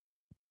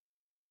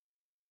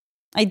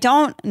 I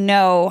don't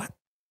know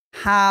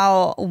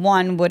how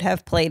one would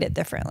have played it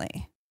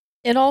differently.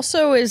 It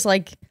also is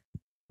like,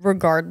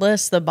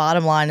 regardless, the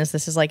bottom line is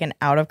this is like an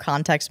out of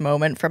context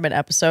moment from an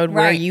episode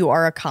where you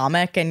are a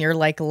comic and you're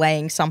like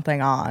laying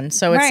something on.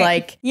 So it's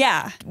like,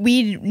 yeah,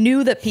 we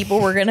knew that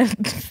people were going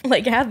to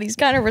like have these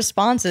kind of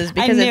responses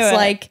because it's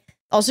like,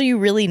 also, you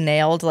really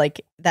nailed,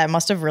 like, that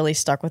must have really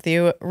stuck with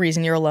you.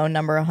 Reason You're Alone,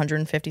 number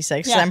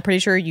 156. Yeah. I'm pretty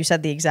sure you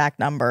said the exact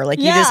number. Like,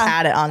 you just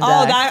had it on deck.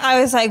 Oh,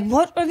 I was like,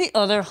 what are the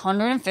other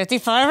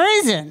 155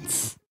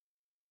 reasons?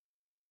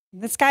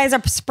 This guy is a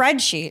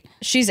spreadsheet.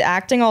 She's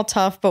acting all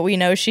tough, but we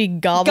know she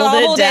gobbled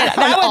it down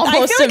almost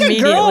I feel like immediately.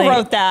 A girl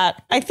wrote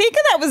that. I think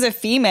that was a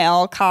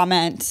female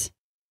comment.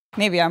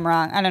 Maybe I'm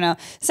wrong. I don't know.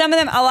 Some of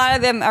them, a lot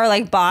of them are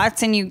like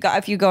bots, and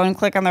if you go and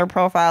click on their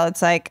profile,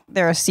 it's like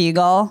they're a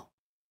seagull.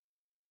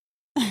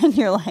 And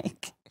you're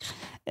like,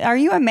 are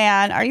you a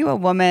man? Are you a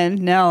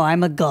woman? No,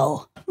 I'm a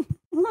gull.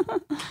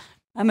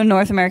 I'm a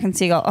North American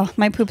seagull. Oh,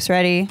 my poop's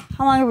ready.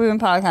 How long have we been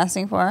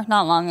podcasting for?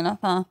 Not long enough,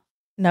 huh?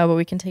 No, but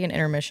we can take an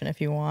intermission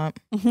if you want.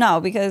 No,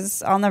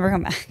 because I'll never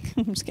come back.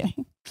 I'm just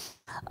kidding.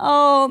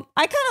 Oh,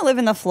 I kind of live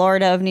in the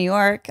Florida of New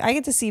York. I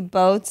get to see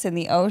boats in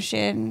the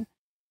ocean.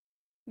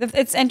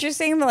 It's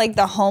interesting, like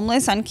the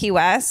homeless on Key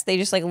West, they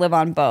just like live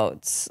on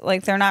boats.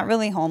 Like they're not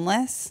really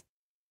homeless.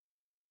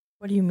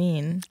 What do you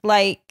mean?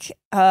 Like,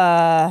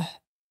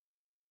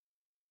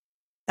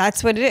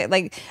 That's what it is.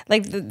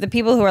 Like the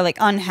people who are like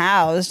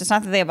unhoused, it's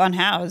not that they have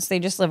unhoused. They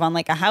just live on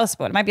like a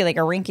houseboat. It might be like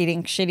a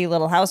rinky-dink shitty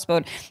little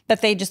houseboat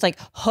that they just like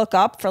hook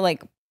up for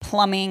like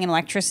plumbing and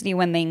electricity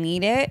when they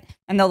need it.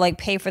 And they'll like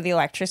pay for the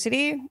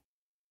electricity.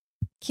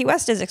 Key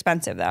West is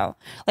expensive though.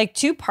 Like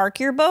to park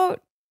your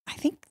boat, I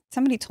think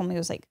somebody told me it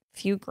was like a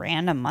few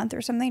grand a month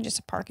or something just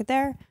to park it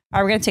there. All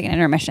right, we're going to take an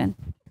intermission.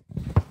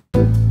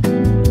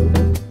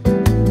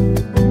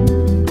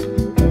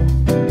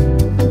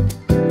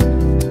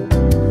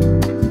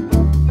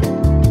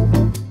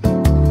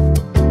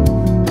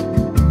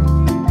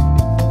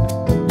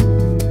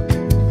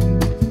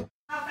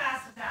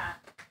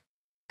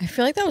 I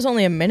feel like that was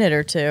only a minute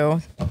or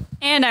two.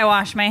 And I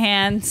wash my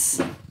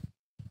hands.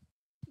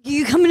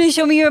 You coming to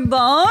show me your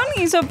bone?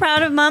 You so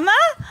proud of mama?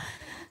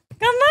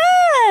 Come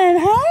on.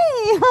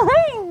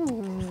 Hi.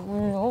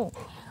 Oh,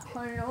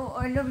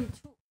 I love you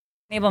too.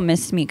 Mabel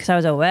missed me because I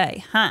was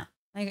away. Huh?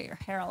 I got your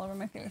hair all over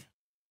my face.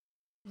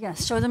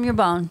 Yes, show them your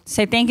bone.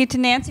 Say thank you to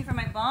Nancy for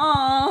my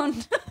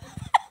bone.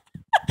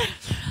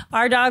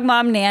 Our dog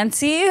mom,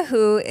 Nancy,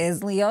 who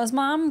is Leo's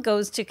mom,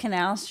 goes to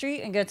Canal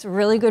Street and gets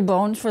really good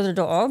bones for the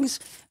dogs.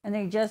 And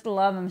they just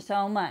love him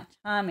so much.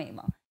 Huh,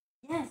 Mabel?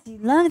 Yes, you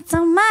love it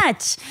so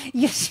much.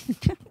 Yes, you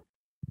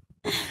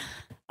do.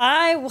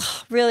 I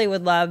really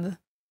would love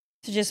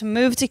to just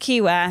move to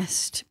Key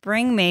West,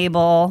 bring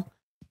Mabel,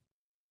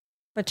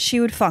 but she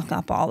would fuck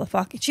up all the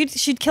fucking.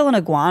 She'd kill an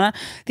iguana.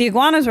 The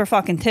iguanas were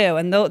fucking too,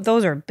 and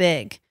those are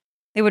big.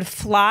 They would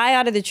fly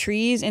out of the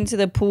trees into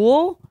the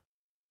pool.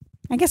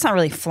 I guess not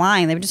really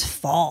flying. They would just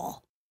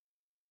fall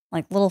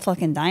like little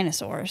fucking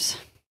dinosaurs.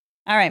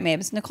 All right,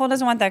 Mabes. Nicole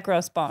doesn't want that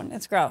gross bone.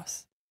 It's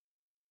gross.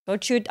 Go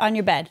chew it on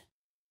your bed.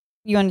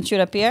 You want to chew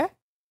it up here?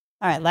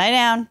 All right, lie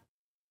down.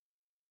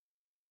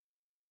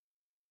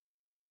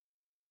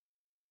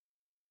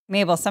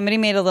 Mabel, somebody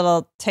made a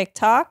little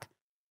TikTok,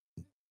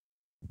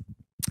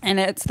 and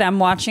it's them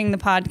watching the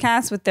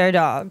podcast with their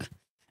dog.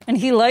 And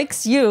he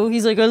likes you.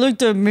 He's like, I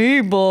looked at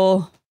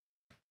Mabel.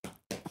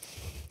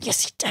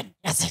 Yes, he did.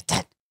 Yes, he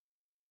did.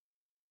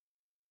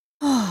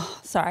 Oh,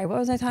 sorry. What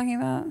was I talking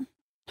about?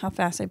 How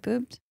fast I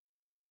pooped?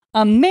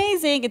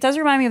 Amazing. It does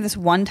remind me of this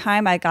one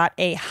time I got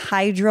a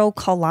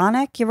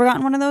hydrocolonic. You ever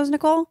gotten one of those,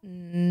 Nicole?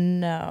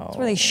 No. It's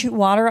where they shoot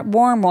water up,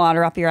 warm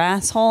water up your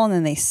asshole, and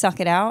then they suck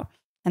it out,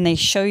 and they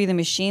show you the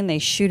machine they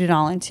shoot it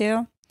all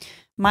into.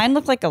 Mine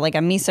looked like a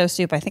miso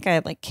soup. I think I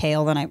had like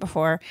kale the night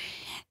before.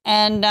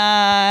 And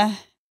I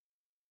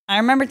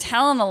remember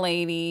telling the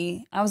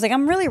lady, I was like,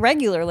 I'm really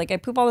regular. Like I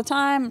poop all the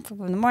time, I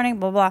poop in the morning,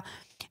 blah, blah.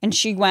 And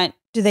she went,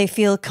 do they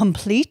feel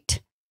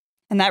complete?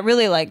 And that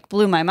really like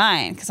blew my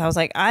mind because I was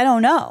like, I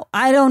don't know.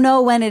 I don't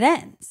know when it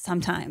ends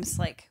sometimes.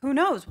 Like who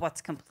knows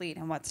what's complete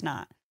and what's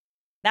not.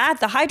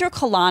 The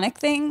hydrocolonic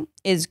thing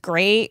is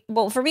great.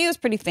 Well, for me, it was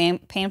pretty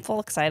painful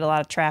because I had a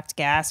lot of trapped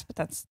gas, but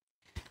that's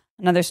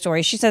another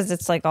story. She says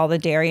it's like all the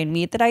dairy and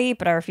meat that I eat,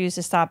 but I refuse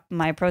to stop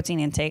my protein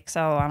intake,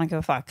 so I don't give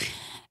a fuck.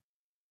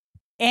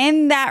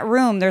 In that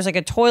room, there's like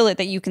a toilet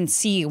that you can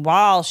see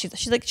while she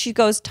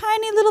goes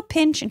tiny little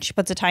pinch and she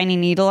puts a tiny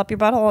needle up your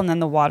butthole and then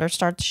the water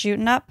starts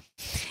shooting up.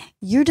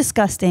 You're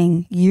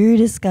disgusting. You're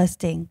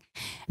disgusting.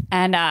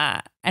 And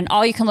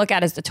all you can look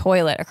at is the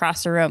toilet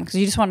across the room because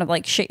you just want to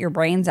like shit your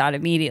brains out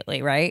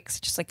immediately, right? Because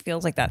it just like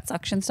feels like that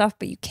suction stuff,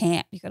 but you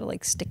can't. You got to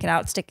like stick it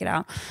out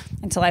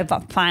until I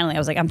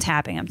was like, I'm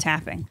tapping.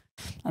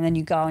 And then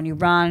you go and you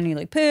run and you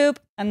like poop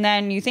and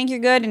then you think you're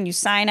good and you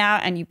sign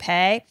out and you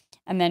pay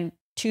and then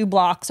 2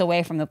 blocks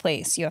away from the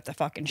place, you have to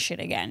fucking shit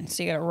again.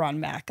 So you got to run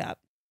back up.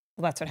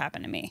 Well, that's what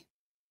happened to me.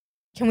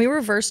 Can we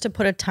reverse to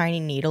put a tiny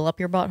needle up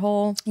your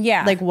butthole?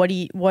 Yeah. Like what do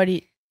you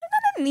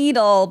not a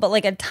needle, but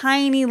like a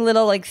tiny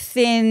little like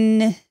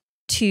thin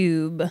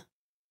tube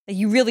that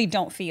you really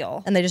don't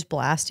feel. And they just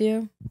blast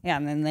you? Yeah,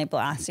 and then they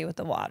blast you with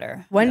the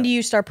water. When do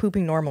you start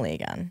pooping normally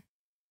again?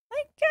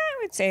 Like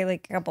I would say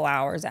like a couple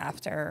hours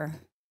after.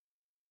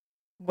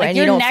 When like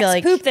you your don't next feel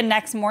like poop the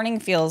next morning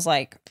feels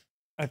like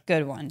a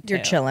good one. You're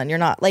chilling. You're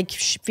not like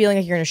feeling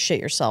like you're gonna shit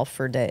yourself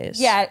for days.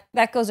 Yeah,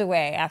 that goes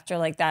away after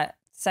like that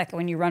second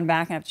when you run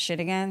back and have to shit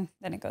again.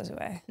 Then it goes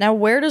away. Now,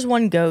 where does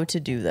one go to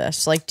do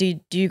this? Like, do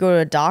you go to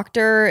a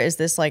doctor? Is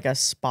this like a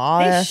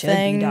spa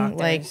thing? Be doctors.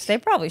 Like, they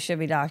probably should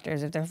be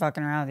doctors if they're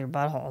fucking around with your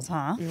buttholes,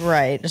 huh?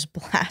 Right, just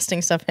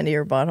blasting stuff into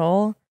your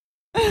butthole.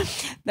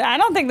 I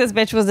don't think this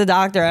bitch was a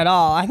doctor at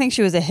all. I think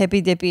she was a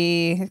hippy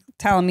dippy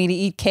telling me to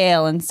eat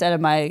kale instead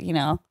of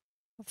my,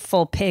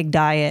 full pig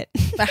diet.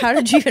 But how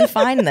did you even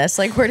find this?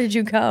 Like, where did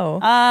you go?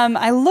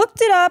 I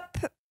looked it up.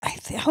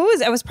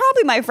 It was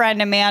probably my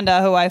friend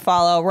Amanda, who I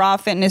follow, Raw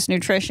Fitness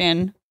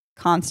Nutrition,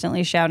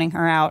 constantly shouting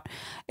her out.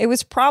 It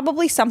was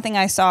probably something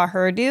I saw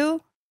her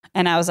do.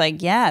 And I was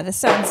like, yeah, this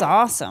sounds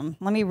awesome.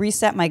 Let me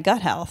reset my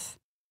gut health.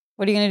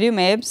 What are you going to do,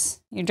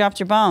 Mabes? You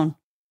dropped your bone.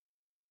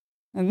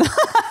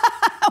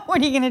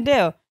 What are you going to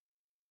do?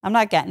 I'm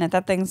not getting it.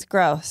 That thing's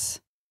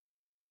gross.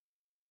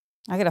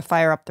 I got to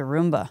fire up the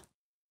Roomba.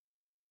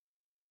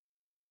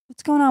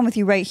 What's going on with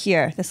you right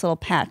here? This little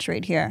patch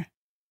right here.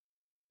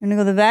 You want to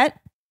go to the vet?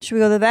 Should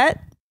we go to the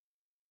vet?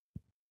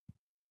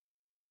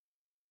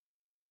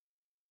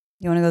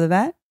 You want to go to the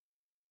vet?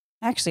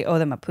 I actually owe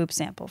them a poop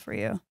sample for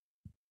you.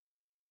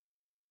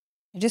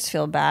 I just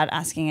feel bad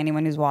asking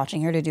anyone who's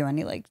watching her to do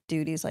any like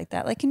duties like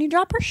that. Like, can you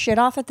drop her shit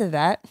off at the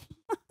vet?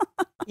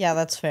 Yeah,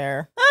 that's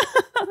fair.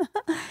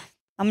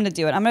 I'm going to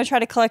do it. I'm going to try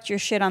to collect your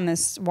shit on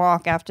this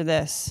walk after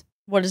this.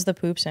 What is the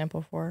poop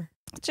sample for?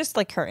 It's just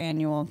like her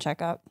annual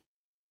checkup.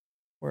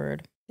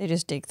 Word. They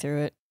just dig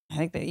through it. I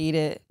think they eat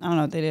it. I don't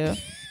know what they do.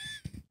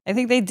 I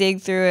think they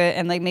dig through it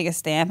and like make a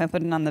stamp and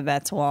put it on the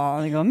vet's wall.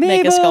 And they go, Mabel.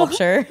 Make a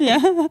sculpture.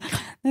 Yeah.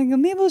 They go,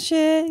 Mabel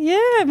shit.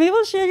 Yeah,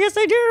 Mabel shit. Yes,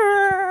 I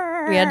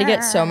do. We had to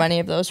get so many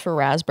of those for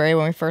Raspberry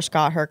when we first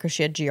got her because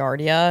she had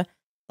Giardia,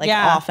 like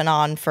off and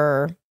on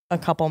for a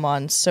couple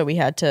months. So we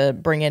had to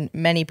bring in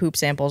many poop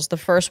samples. The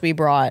first we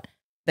brought,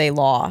 they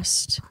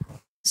lost.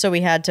 So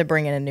we had to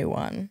bring in a new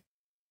one.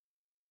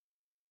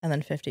 And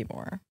then 50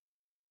 more.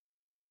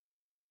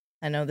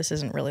 I know this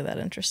isn't really that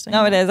interesting.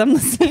 No, it is. I'm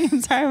listening.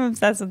 I'm sorry. I'm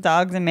obsessed with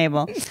dogs and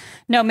Mabel.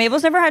 No,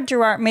 Mabel's never had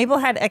Gerard. Mabel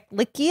had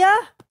Ehrlichia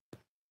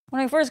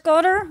when I first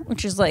got her,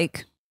 which is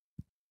like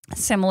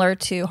similar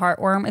to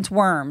heartworm. It's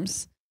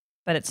worms,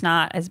 but it's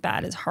not as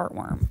bad as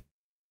heartworm.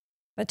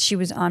 But she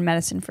was on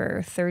medicine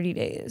for 30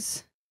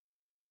 days.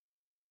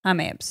 Hi,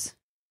 Mabes.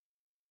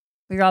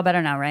 We're all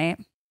better now, right?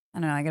 I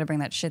don't know. I got to bring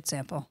that shit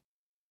sample.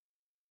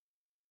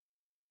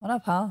 What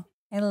up, Paul?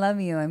 I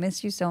love you. I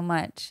miss you so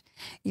much.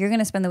 You're going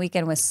to spend the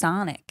weekend with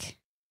Sonic.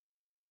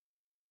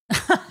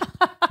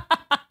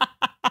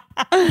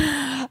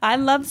 I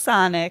love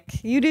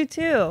Sonic. You do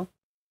too.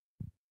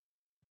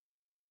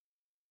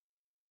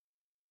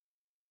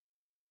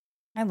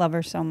 I love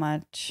her so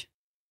much.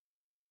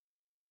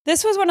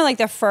 This was one of like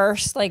the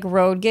first like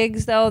road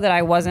gigs though that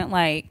I wasn't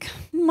like,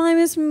 my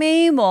Miss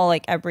Mabel,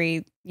 like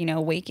every,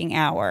 waking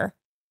hour.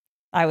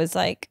 I was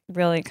like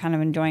really kind of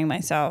enjoying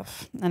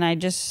myself. And I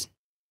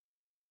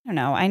don't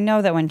know. I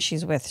know that when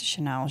she's with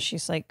Chanel,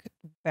 she's like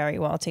very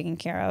well taken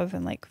care of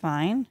and like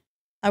fine.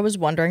 I was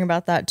wondering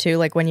about that too.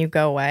 Like when you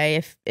go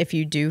away, if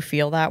you do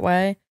feel that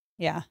way.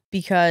 Yeah.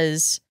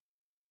 Because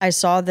I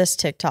saw this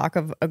TikTok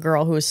of a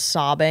girl who was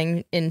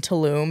sobbing in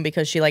Tulum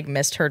because she like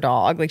missed her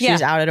dog. Like she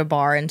was out at a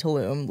bar in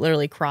Tulum,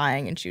 literally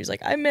crying. And she was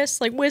like, I miss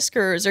like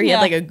Whiskers, or he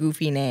had like a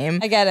goofy name.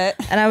 I get it.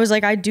 And I was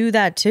like, I do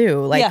that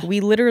too. Like we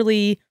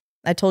literally,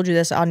 I told you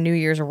this on New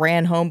Year's,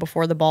 ran home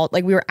before the ball.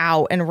 Like we were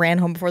out and ran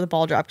home before the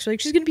ball drop. She's like,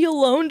 she's going to be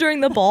alone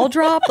during the ball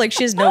drop. Like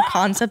she has no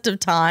concept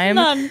of time.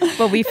 None.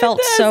 But we felt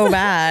so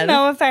bad.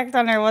 No effect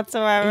on her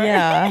whatsoever.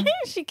 Yeah.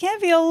 She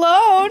can't be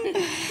alone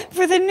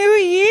for the new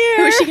year.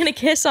 Who is she going to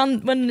kiss on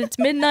when it's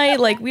midnight?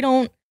 Like we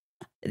don't.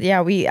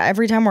 Yeah,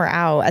 every time we're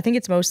out, I think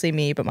it's mostly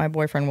me, but my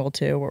boyfriend will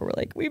too, where we're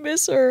like, we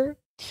miss her.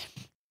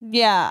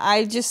 Yeah,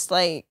 I just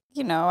like,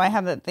 I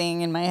have that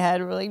thing in my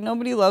head where like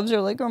nobody loves her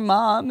like her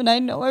mom, and I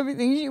know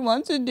everything she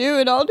wants to do,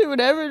 and I'll do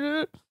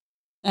whatever.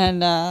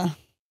 And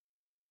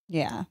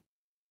yeah.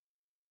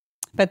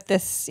 But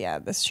this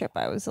trip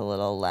I was a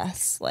little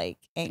less like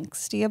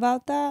angsty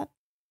about that.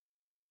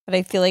 But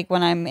I feel like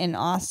when I'm in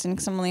Austin,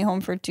 because I'm only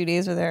home for 2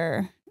 days with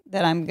her,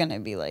 that I'm gonna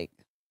be like,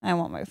 I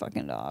want my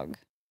fucking dog.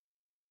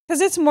 Because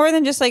it's more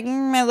than just like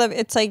I love.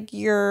 It's like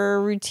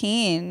your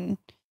routine.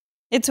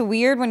 It's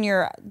weird when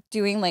you're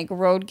doing like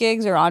road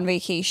gigs or on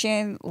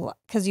vacation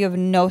because you have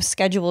no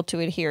schedule to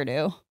adhere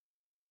to.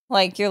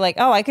 Like you're like,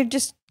 oh, I could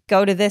just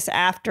go to this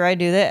after I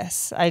do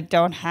this. I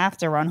don't have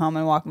to run home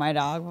and walk my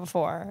dog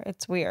before.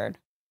 It's weird.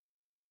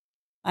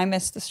 I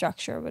miss the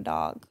structure of a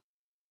dog.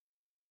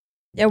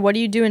 Yeah, what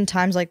do you do in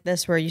times like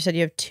this where you said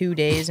you have 2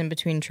 days in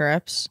between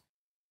trips?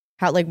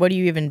 What do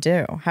you even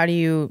do? How do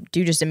you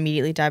just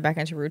immediately dive back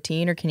into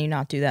routine, or can you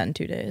not do that in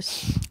 2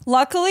 days?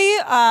 Luckily,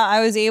 I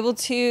was able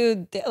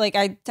to, like,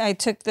 I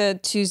took the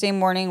Tuesday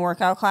morning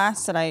workout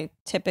class that I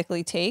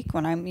typically take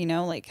when I'm,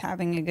 like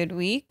having a good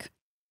week.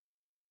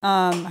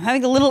 I'm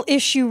having a little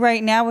issue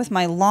right now with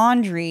my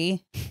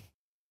laundry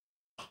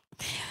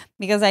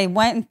because I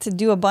went to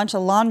do a bunch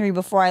of laundry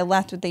before I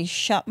left, but they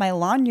shut my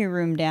laundry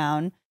room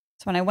down.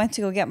 So when I went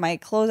to go get my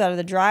clothes out of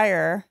the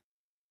dryer,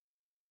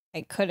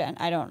 I couldn't.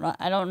 I don't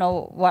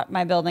know what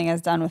my building has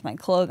done with my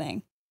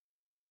clothing.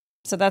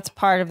 So that's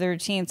part of the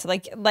routine. So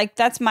like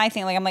that's my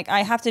thing. Like I'm like,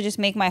 I have to just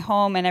make my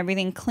home and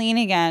everything clean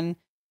again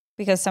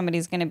because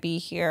somebody's going to be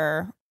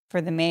here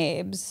for the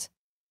Mabes.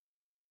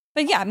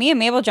 But yeah, me and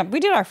Mabel jumped. We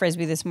did our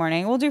Frisbee this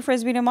morning. We'll do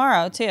Frisbee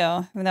tomorrow too,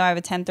 even though I have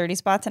a 10:30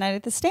 spot tonight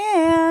at the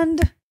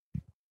stand.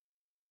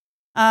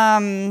 As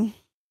long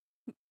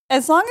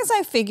as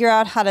I figure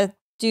out how to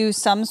do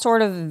some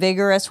sort of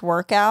vigorous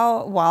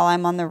workout while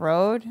I'm on the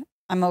road,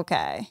 I'm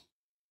okay.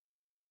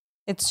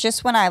 It's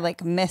just when I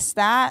like miss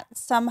that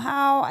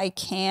somehow, I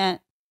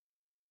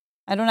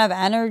don't have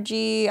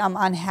energy. I'm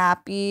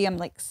unhappy. I'm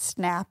like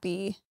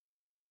snappy.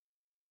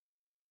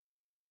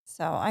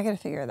 So I got to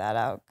figure that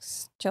out.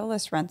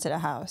 Gillis rented a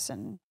house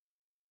and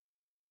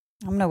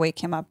I'm going to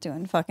wake him up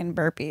doing fucking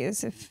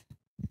burpees if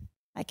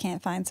I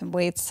can't find some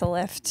weights to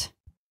lift.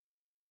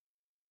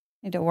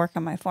 Need to work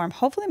on my form.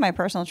 Hopefully my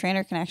personal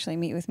trainer can actually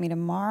meet with me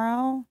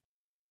tomorrow.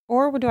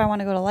 Or do I want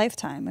to go to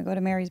Lifetime and go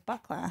to Mary's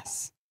butt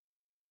class?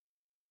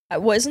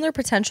 Wasn't there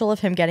potential of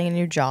him getting a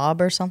new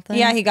job or something?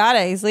 Yeah, he got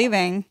it. He's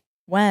leaving.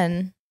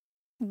 When?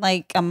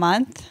 Like a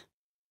month.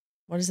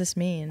 What does this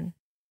mean?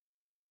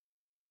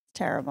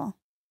 Terrible.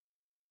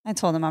 I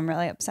told him I'm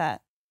really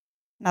upset.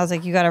 And I was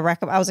like, you got to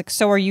recommend. I was like,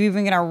 so are you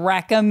even going to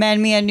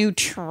recommend me a new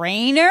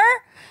trainer?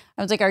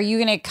 I was like, are you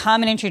going to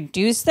come and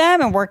introduce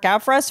them and work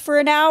out for us for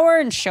an hour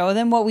and show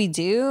them what we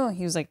do?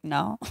 He was like,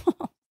 no.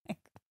 Like,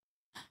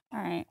 all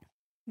right.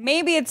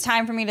 Maybe it's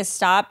time for me to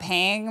stop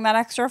paying that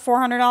extra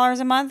 $400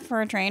 a month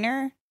for a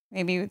trainer.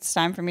 Maybe it's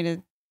time for me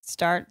to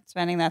start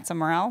spending that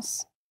somewhere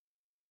else.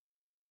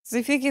 So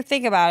if you can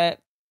think about it,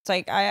 it's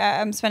like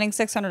I'm spending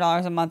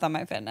 $600 a month on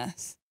my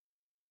fitness.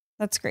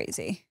 That's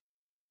crazy.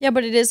 Yeah,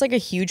 but it is like a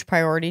huge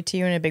priority to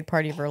you and a big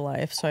part of your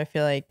life. So I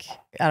feel like,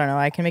 I don't know,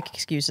 I can make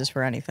excuses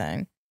for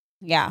anything.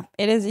 Yeah,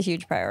 it is a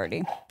huge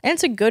priority. And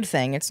it's a good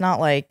thing. It's not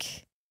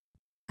like,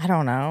 I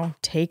don't know,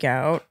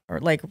 takeout or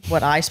like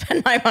what I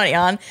spend my money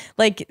on.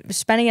 Like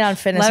spending it on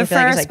fitness. Lev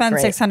Fer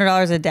spends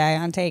 $600 a day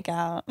on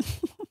takeout.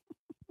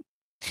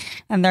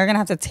 And they're going to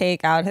have to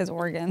take out his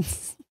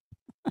organs.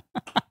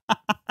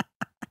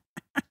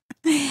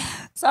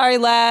 Sorry,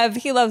 Lev.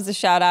 He loves the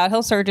shout out.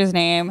 He'll search his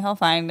name. He'll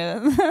find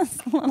it.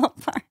 This little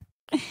part.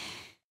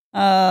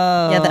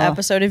 Oh. Yeah, the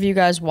episode of you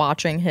guys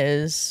watching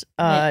his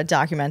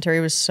documentary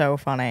was so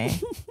funny.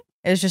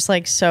 It was just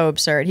like so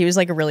absurd. He was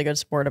like a really good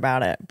sport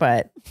about it,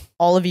 but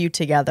all of you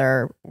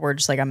together were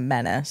just like a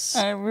menace.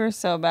 We were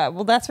so bad.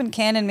 Well, that's when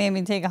Cannon made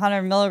me take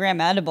 100 milligram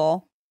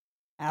edible.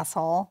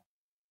 Asshole.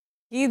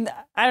 I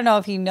don't know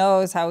if he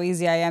knows how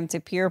easy I am to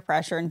peer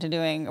pressure into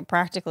doing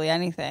practically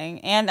anything.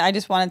 And I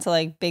just wanted to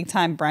like big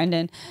time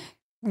Brendan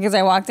because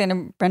I walked in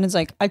and Brendan's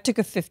like, I took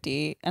a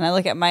 50. And I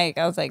look at Mike.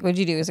 I was like, what'd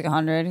you do? He's like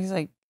 100. He's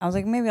like, I was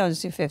like, maybe I'll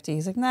just do 50.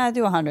 He's like, nah,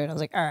 do 100. I was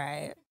like, all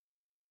right.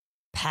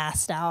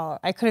 Passed out.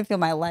 I couldn't feel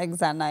my legs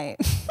that night.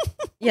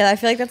 Yeah, I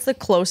feel like that's the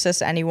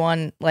closest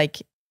anyone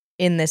like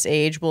in this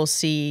age will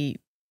see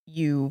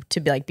you to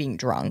be like being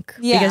drunk.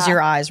 Yeah. Because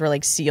your eyes were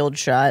like sealed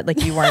shut.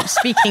 Like you weren't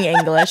speaking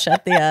English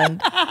at the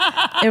end.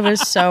 It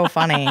was so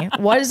funny.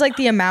 What is like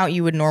the amount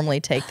you would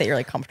normally take that you're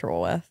like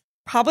comfortable with?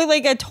 Probably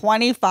like a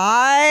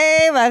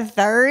 25, a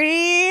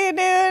 30,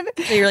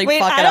 dude. So you're like, wait,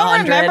 fuck I it, don't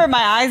 100. remember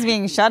my eyes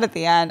being shut at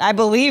the end. I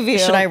believe you.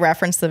 Should I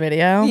reference the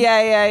video?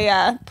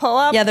 Yeah. Pull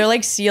up. Yeah, they're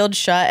like sealed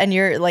shut and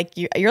you're like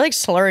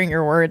slurring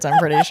your words, I'm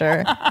pretty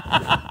sure.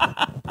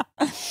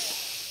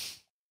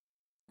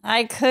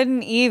 I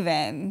couldn't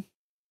even.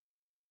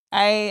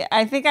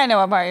 I think I know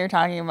what part you're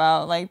talking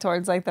about, like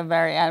towards like the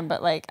very end,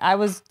 but like I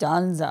was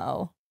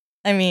donezo.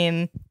 I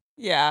mean,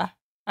 yeah.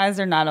 Eyes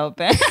are not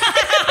open.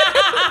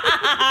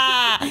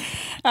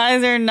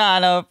 Eyes are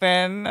not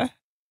open.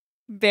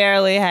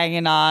 Barely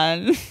hanging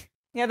on.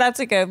 Yeah, that's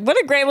what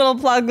a great little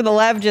plug the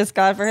Lev just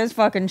got for his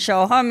fucking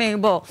show. Huh,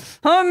 Mabel?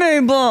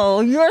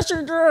 Yes,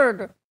 you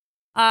did.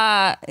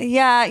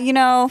 Yeah, you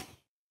know,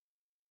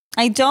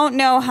 I don't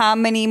know how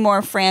many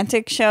more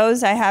frantic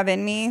shows I have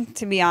in me,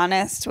 to be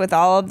honest, with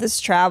all of this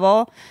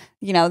travel.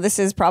 You know, this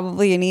is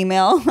probably an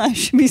email I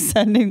should be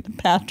sending to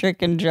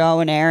Patrick and Joe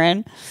and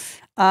Aaron.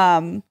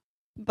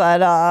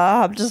 But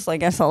I'm just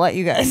like, I guess I'll let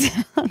you guys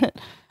on it.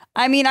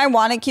 I mean, I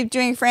want to keep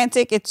doing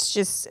frantic. It's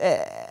just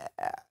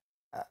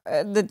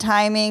the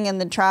timing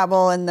and the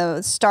travel and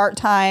the start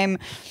time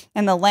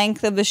and the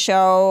length of the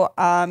show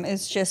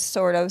is just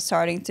sort of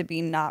starting to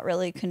be not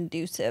really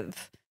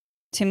conducive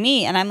to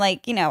me. And I'm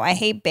like, you know, I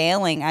hate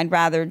bailing. I'd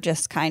rather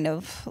just kind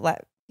of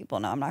let people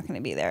know I'm not going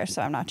to be there.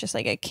 So I'm not just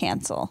like a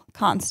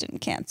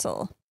constant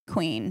cancel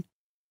queen.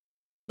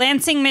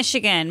 Lansing,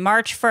 Michigan,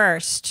 March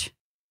 1st.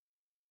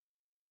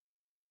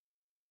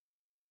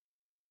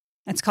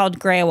 It's called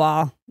Gray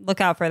Wall.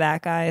 Look out for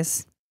that,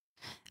 guys.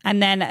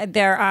 And then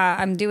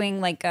I'm doing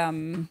like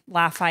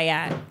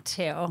Lafayette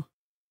too.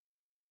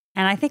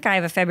 And I think I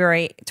have a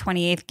February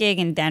 28th gig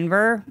in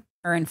Denver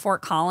or in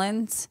Fort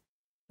Collins.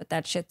 But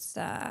that shit's,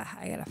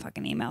 I gotta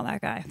fucking email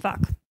that guy.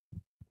 Fuck.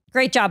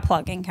 Great job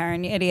plugging,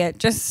 Kerryn, you idiot.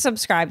 Just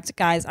subscribe,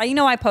 guys. You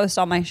know I post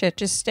all my shit.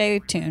 Just stay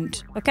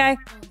tuned, okay?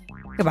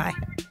 Goodbye.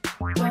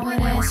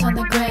 Throwing ass on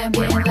the gram,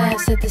 getting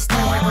laughs at the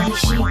stand. Only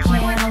she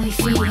can, only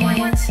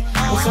Feehans.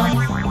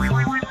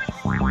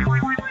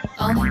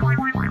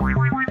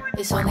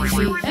 It's only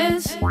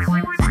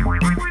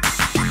Feehans.